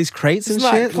not. around all these crates It's and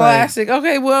not shit. classic.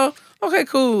 Okay, well, okay,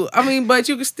 cool. I mean, but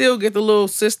you can still get the little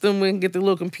system and get the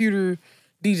little computer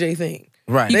DJ thing.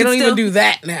 Right. You They can don't even still- do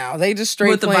that now. They just straight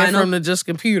With the playing vinyl? from the just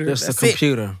computer. Just a That's it.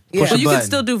 computer. Yeah. Push Well, a you can button.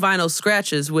 still do vinyl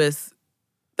scratches with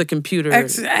the computer.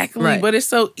 Exactly. Right. But it's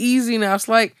so easy now. It's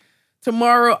like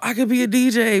tomorrow I could be a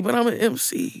DJ, but I'm an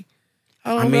MC.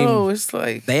 I mean, know. It's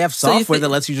like They have So you software think- that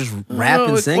lets you just rap No,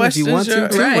 and it sing if you want to,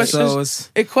 questions too. your- right. So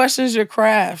it's it questions your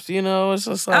craft, you know. It's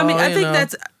just I mean, I think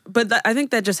that's I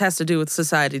think that just has to do with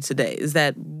society today. Is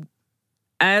that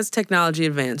as technology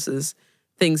advances,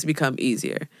 things become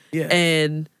easier, Yeah.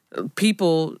 and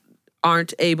people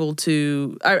aren't able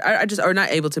to. I just are not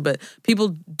able to, but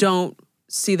people don't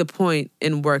see the point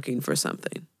in working for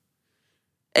something,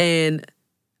 and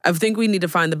I think we need to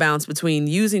find the balance between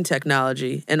using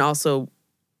technology and also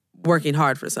working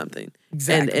hard for something,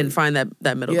 Exactly. and find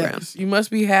that middle ground. Yes, you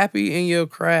must be happy in your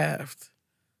craft.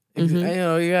 Mhm. You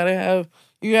know,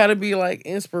 you gotta be like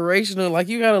inspirational. Like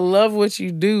you gotta love what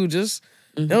you do. Just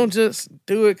Mhm. don't just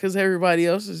do it because everybody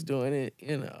else is doing it.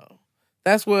 You know,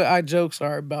 that's what our jokes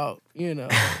are about. You know,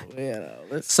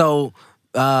 Let's, so.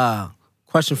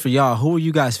 Question for y'all: who are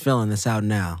you guys feeling that's out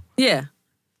now? Yeah,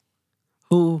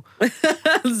 Who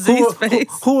Z's face.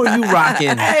 who are you rocking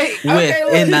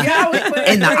with in the Coming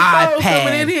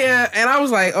iPad? in here, and I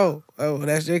was like, oh,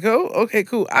 that's J. Cole. Okay,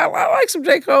 cool. I like some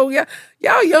J. Cole. Yeah,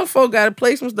 y'all young folk got to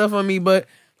play some stuff on me, but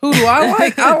who do I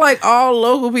like? I like all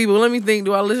local people. Let me think.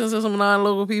 Do I listen to some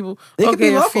non-local people? They can be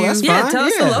a local, few. that's Yeah, fine. tell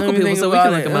us the Yeah. local Let me people think so we about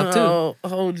can look it. them up too.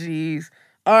 Oh, geez.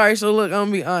 All right, so look, I'm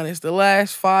gonna be honest. The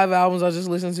last 5 albums I just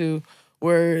listened to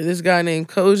were this guy named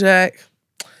Kojak.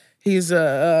 He's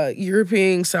a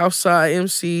European Southside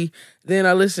MC. Then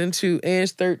I listened to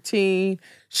Ange 13.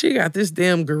 She got this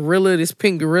damn gorilla, this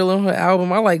pink gorilla on her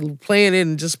album. I like playing it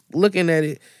and just looking at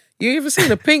it. You ever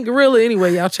seen a pink gorilla?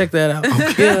 Anyway, y'all check that out.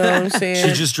 You know what I'm saying?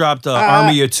 She just dropped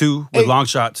Army of Two with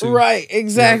Longshot too. Right,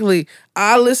 exactly.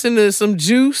 I listened to some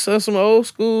Juice, some old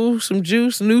school, some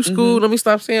Juice, new school. Let me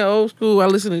stop saying old school. I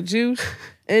listen to Juice.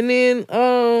 And then,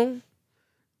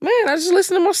 man, I just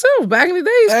listened to myself back in the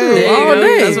days. There you all go.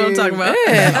 day. That's what I'm talking about.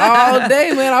 Yeah, all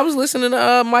day, man. I was listening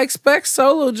to Mike Speck's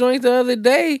solo joint the other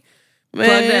day. Man,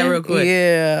 Plug that real quick.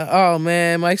 Yeah. Oh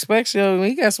man, Mike Speck's yo,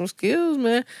 he got some skills,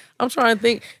 man. I'm trying to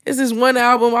think. It's this one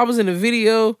album. I was in a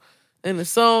video. And the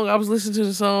song, I was listening to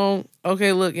the song.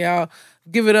 Okay, look, y'all,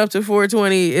 give it up to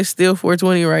 420. It's still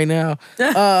 420 right now.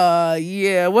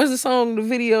 Yeah. What's the song? The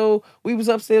video? We was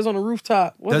upstairs on the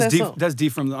rooftop. What's That's that deep. song? That's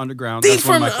Deep from the Underground. Deep That's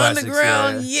one from of the my classics.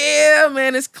 Underground. Yeah,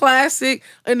 man, it's classic.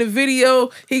 In the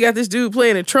video, he got this dude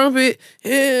playing a trumpet,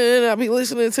 and I be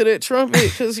listening to that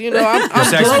trumpet because I'm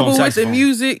global with the saxophone.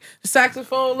 music.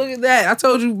 Saxophone, look at that. I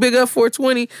told you, big up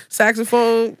 420.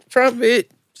 Saxophone, trumpet,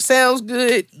 sounds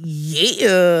good.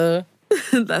 Yeah.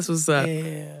 That's what's up.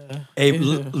 Yeah. Hey,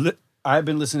 I've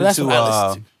been listening That's what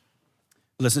I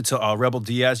listen to Rebel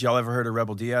Diaz. Y'all ever heard of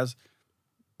Rebel Diaz?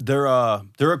 They're a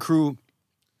crew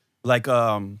like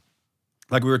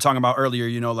we were talking about earlier.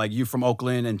 Like you from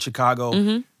Oakland and Chicago.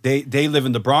 Mm-hmm. They live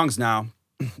in the Bronx now,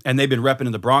 and they've been repping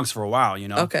in the Bronx for a while.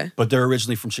 Okay. But they're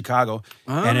originally from Chicago,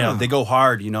 and they go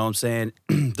hard. You know what I'm saying?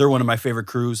 They're one of my favorite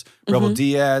crews. Rebel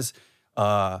Diaz.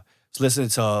 Listening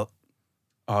to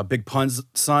Big Pun's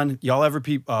son. Y'all ever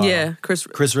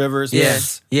Chris Rivers?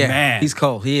 Yes. Yeah. Man. He's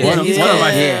cold. He is. One of He's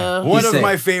sick.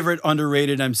 my favorite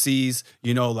underrated MCs.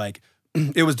 Like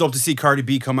it was dope to see Cardi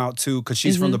B come out too, because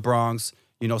she's from the Bronx.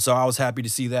 So I was happy to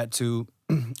see that too.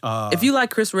 If you like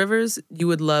Chris Rivers, you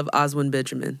would love Oswin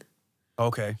Benjamin.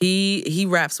 Okay. He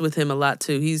raps with him a lot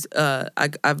too. He's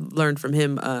I've learned from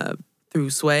him through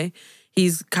Sway.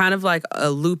 He's kind of like a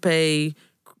Lupe,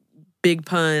 Big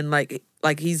Pun, like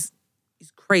he's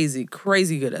crazy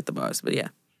good at the bars. But yeah.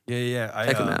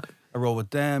 Check him out. I roll with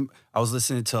them. I was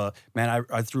listening to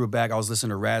I threw it back. I was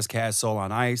listening to Razcast, Soul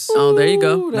on Ice. Oh, there you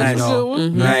go. Ooh, that's a good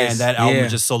one. Man, that album Yeah.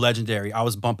 was just so legendary. I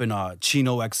was bumping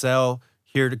Chino XL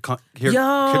here.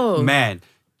 Yo. Man,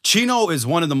 Chino is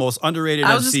one of the most underrated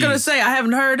I was MCs. just gonna say, I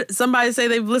haven't heard somebody say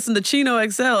they've listened to Chino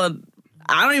XL, and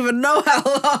I don't even know how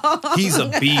long. He's a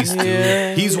beast,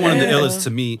 dude. He's one of the illest to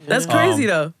me. That's crazy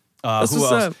though. That's Who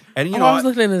what's else? up. And I was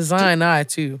listening to Zion I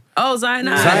too. Oh, Zion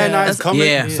I. Zion I's That's- coming.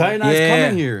 Yeah. Zion I's Yeah.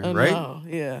 coming here, I right? know,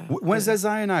 yeah. When's that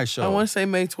Zion I show? I want to say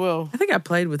May 12th. I think I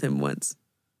played with him once.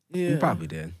 Yeah. You probably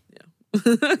did. Yeah.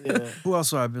 Who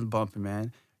else have I been bumping,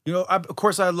 man? Of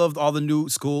course, I loved all the new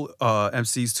school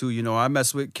MCs too. I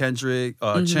mess with Kendrick,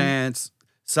 Chance,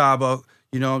 Saba.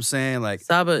 You know what I'm saying? Like,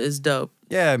 Saba is dope.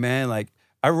 yeah, man. Like,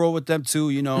 I roll with them too.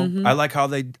 I like how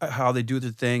they do their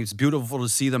thing. It's beautiful to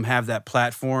see them have that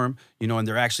platform. And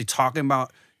they're actually talking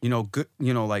about good,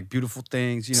 like beautiful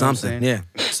things. You know Something. what I'm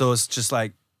saying? So it's just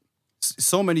like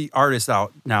so many artists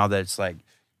out now that it's like,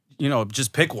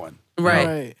 just pick one.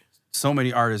 Right. So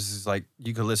many artists is like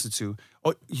you could listen to.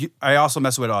 Oh, I also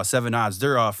mess with Seven Odds.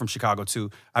 They're from Chicago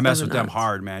too. I mess with them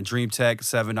hard, man. Dream Tech,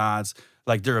 Seven Odds,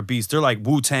 like they're a beast. They're like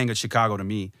Wu-Tang of Chicago to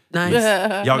me. Nice.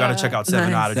 Y'all gotta check out Seven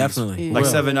Nice. Oddities. Definitely. Like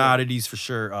Will. Seven Oddities for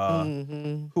sure.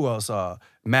 Who else?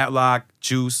 Matlock,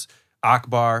 Juice,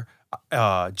 Akbar,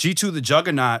 G2 the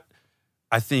Juggernaut.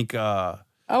 I think I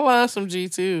love some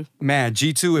G2. man,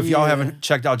 G2, if y'all haven't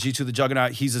checked out G2 the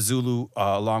Juggernaut, he's a Zulu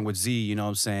along with Z, you know what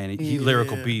I'm saying? He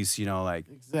lyrical beast, like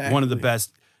one of the Exactly.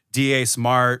 best. DA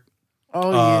Smart.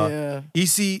 Oh, yeah.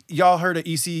 EC, y'all heard of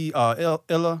EC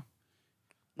Illa?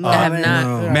 No, I have man. not.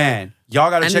 No. Man, y'all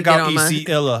gotta I need check to get out on my- EC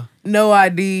Illa. No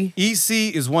ID.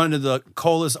 EC is one of the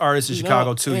coldest artists in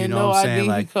Chicago too, you and know No what I'm ID, saying? he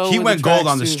Like cold he with went the gold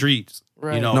tracks, on the too. streets.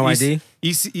 Right. No ID?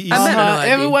 EC I met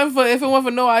No ID. If it went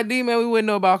for No ID, man, we wouldn't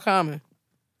know about Common.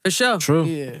 For sure. True.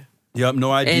 Yeah. Yep,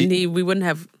 no ID. And we wouldn't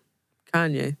have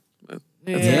Kanye.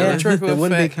 Yeah. Trickle it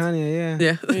wouldn't be effect. Kanye,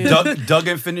 yeah. Yeah. Doug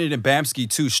Infinite and Bamski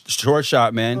too. Short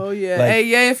shot, man. Oh, yeah. Like, Hey,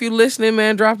 yeah, if you're listening,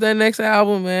 man, drop that next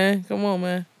album, man. Come on,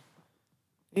 man.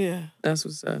 Yeah. That's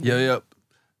what's up. yeah.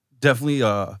 Definitely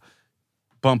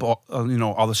bump all,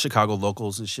 all the Chicago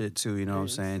locals and shit too, you know what I'm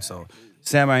saying? So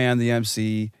Sam I Am the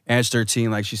MC, Ange 13,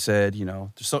 like she said,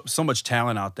 there's so much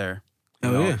talent out there. You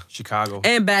know, yeah. Chicago.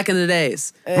 And back in the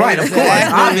days. Right, of course,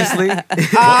 obviously.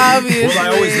 Obviously. Well, I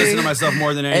always listen to myself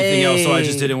more than anything else, so I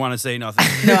just Hey. didn't want to say nothing.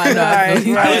 No, I know. I feel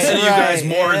you. I listen to you guys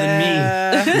more than me.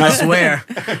 Yeah. I swear.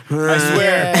 I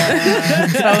swear. Yeah,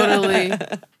 totally.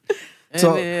 And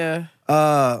So-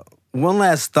 yeah. One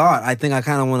last thought I think I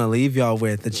kind of want to leave y'all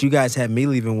with that you guys had me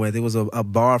leaving with. It was a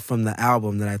bar from the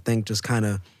album that I think just kind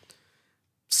of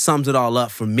sums it all up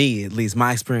for me, at least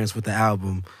my experience with the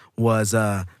album was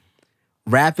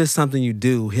rap is something you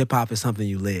do, hip hop is something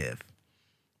you live.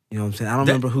 You know what I'm saying? I don't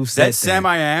remember who said that. That's Sam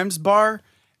I Am's bar,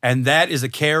 and that is a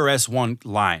KRS-One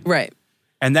line. Right.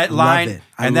 And that love line, it.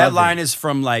 and I that love line it. is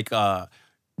from like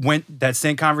when that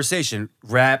same conversation,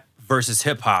 rap versus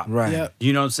hip hop. Right. Yep.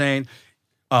 You know what I'm saying?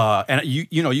 And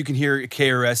you can hear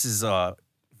KRS's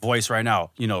voice right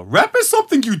now. Rap is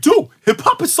something you do. Hip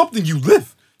hop is something you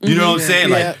live. You know what I'm saying?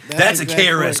 Yeah, Like that's that's a exact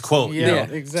KRS quote. quote. Yeah, you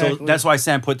know? exactly. So that's why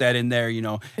Sam put that in there.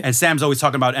 And Sam's always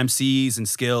talking about MCs and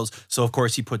skills. So of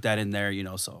course he put that in there.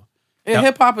 So. And Yep.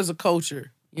 hip hop is a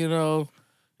culture.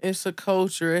 It's a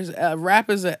culture. Rap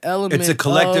is an element. It's a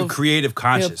collective of creative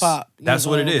conscious. hip hop. That's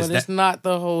what it is. But it's not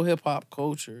the whole hip hop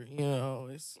culture.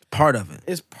 It's Part of it.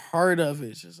 it's part of it.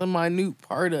 It's just a minute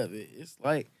part of it. It's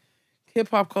like hip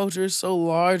hop culture is so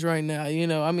large right now.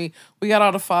 I mean, we got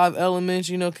all the 5 elements.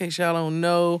 In case y'all don't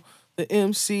know, the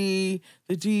MC,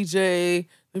 the DJ,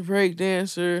 the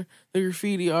breakdancer, the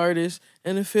graffiti artist,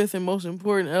 and the 5th and most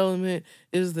important element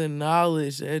is the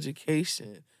knowledge, the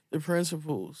education, the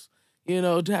principles.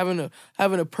 Having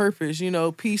a purpose.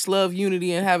 Peace, love,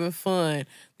 unity, and having fun.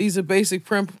 These are basic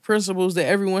principles that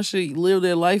everyone should live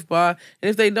their life by. And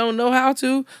if they don't know how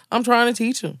to, I'm trying to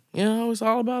teach them. It's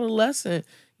all about a lesson.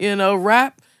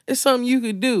 Rap is something you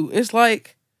could do. It's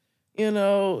like,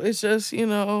 it's just,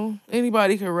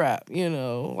 anybody can rap.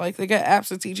 Like they got apps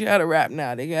to teach you how to rap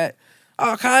now. They got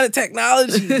all kind of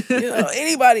technology.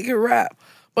 Anybody can rap.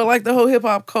 But like the whole hip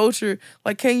hop culture,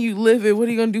 like, can you live it? What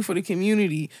are you gonna do for the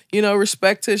community?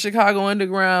 Respect to Chicago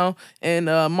Underground and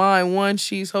Mine One.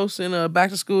 She's hosting a back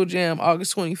to school jam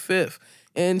August 25th.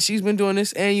 And she's been doing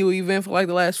this annual event for like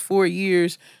the last 4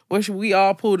 years, where we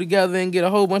all pull together and get a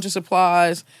whole bunch of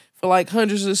supplies for like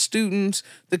hundreds of students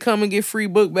to come and get free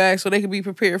book bags so they can be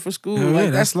prepared for school. Yeah,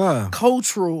 Like that's love.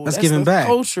 Cultural. That's giving back.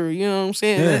 Culture, you know what I'm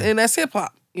saying? Yeah. And that's hip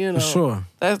hop, For sure.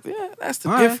 That's the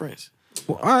All right. difference.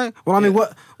 Well, all right. Well, I mean,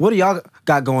 what do y'all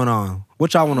got going on?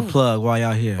 What y'all want to plug while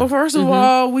y'all here? Well, first of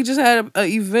all, we just had an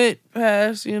event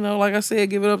pass. Like I said,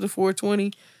 give it up to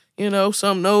 420.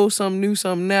 Some old, some new,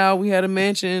 some now. We had a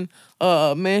mansion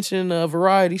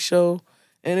variety show,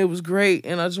 and it was great.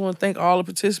 And I just want to thank all the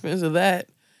participants of that.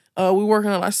 We're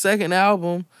working on our second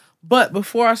album, but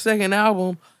before our second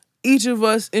album, each of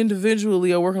us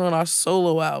individually are working on our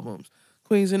solo albums.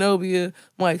 Queen Zenobia,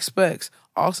 Mike Specs,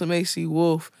 Awesome AC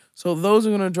Wolf. So those are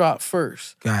going to drop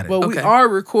first. Got it. But we Okay. are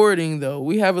recording, though.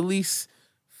 We have at least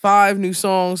 5 new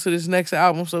songs to this next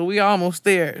album, so we almost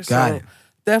there. Got So it.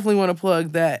 definitely want to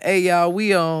plug that. Hey, y'all,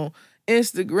 we on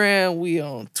Instagram, we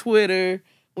on Twitter,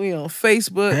 we on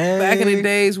Facebook. Hey. Back in the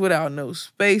days without no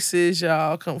spaces,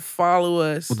 y'all. Come follow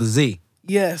us. With the Z.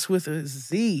 Yes, with a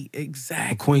Z.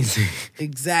 Exactly. Queen Z.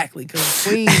 Exactly, because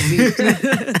Queen Z.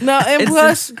 No, and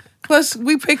plus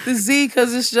we picked the Z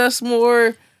because it's just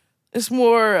more. It's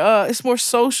more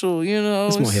social,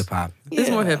 It's more hip hop. It's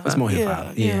more hip hop. It's more hip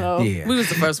hop. Yeah. Yeah. We was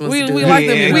the first ones We to do we it. like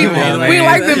Yeah, the we, come on, we man.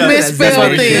 like the That's misspell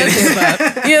what we things.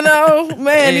 did.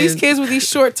 Man, these And- kids with these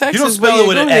short texts. You don't spell it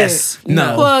with an S.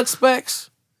 No. Plug Specs.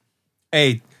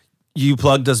 Hey, you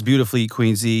plugged us beautifully,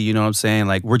 Queen Z. You know what I'm saying?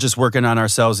 Like, we're just working on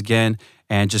ourselves again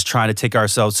and just trying to take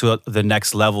ourselves to the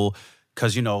next level.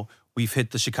 Because, we've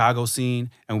hit the Chicago scene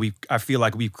and I feel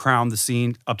like we've crowned the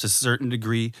scene up to a certain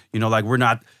degree. Like, we're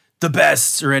not the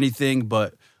best or anything,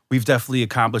 but we've definitely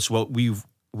accomplished what we've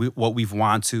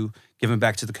wanted to, giving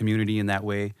back to the community in that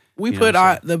way. We You know put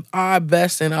what I'm our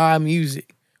best in our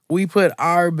music. We put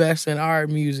our best in our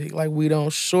music. Like, we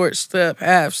don't short step,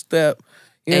 half step.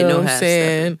 You Ain't know no what I'm half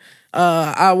saying?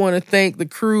 I want to thank the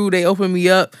crew. They opened me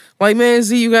up. Like, man,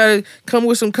 Z, you got to come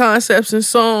with some concepts and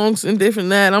songs and different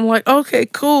that. I'm like, okay,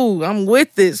 cool. I'm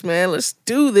with this, man. Let's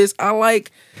do this. I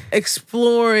like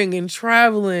exploring and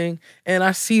traveling. And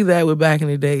I see that with Back in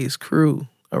the Days crew.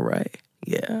 All right.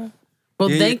 Yeah. Well,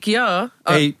 Yeah, thank y'all.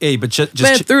 Hey, but just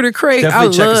Man, Through the Crate, I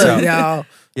definitely check us love out. y'all.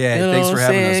 Yeah, You know thanks what for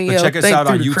I'm having us. saying? But Yo, check us thank out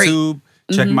on Through the Crate. YouTube.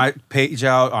 Check my page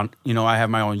out on. I have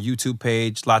my own YouTube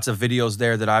page. Lots of videos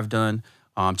there that I've done.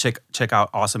 Check out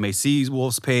Awesome AC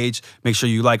Wolf's page. Make sure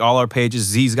you like all our pages.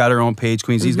 Z's got her own page.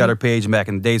 Queen Z's got her page. And Back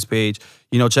in the Days page.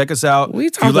 Check us out. We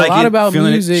If talk you like a lot it, about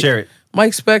feeling music. It, share it.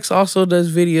 Mike Specs also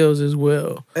does videos as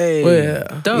well. Hey. Well,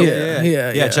 yeah. Dope.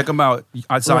 Yeah. Check them out.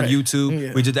 It's on Right. YouTube.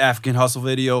 Yeah. We did the African Hustle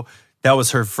video. That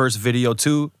was her first video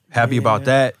too. Happy about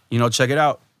that. Check it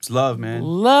out. It's love, man.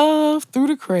 Love Through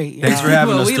the Crate. Thanks for y'all.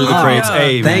 having Well, us we through the love crates. y'all.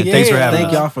 Hey, man. Thanks for having Thank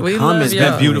us. y'all for We coming. love It's y'all.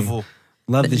 been beautiful.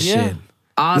 Love this Yeah. shit.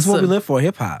 This is what we Awesome. live for,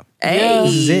 hip hop. Hey.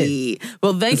 This is it.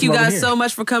 Well, thank This you is why we're guys here. so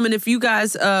much for coming. If you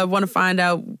guys want to find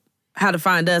out how to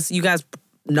find us, you guys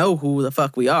know who the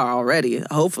fuck we are already.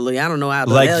 Hopefully. I don't know how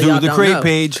the Like hell through y'all the don't crate know.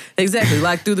 page. Exactly.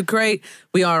 Like Through the Crate.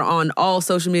 We are on all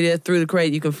social media, Through the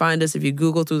Crate. You can find us. If you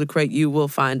Google Through the Crate, you will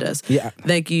find us. Yeah.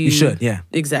 Thank you. You should, yeah.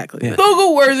 Exactly. Yeah.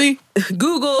 Google worthy.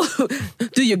 Google,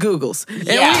 do your Googles. And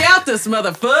Yeah. we out this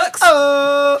motherfucks.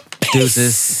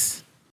 Deuces.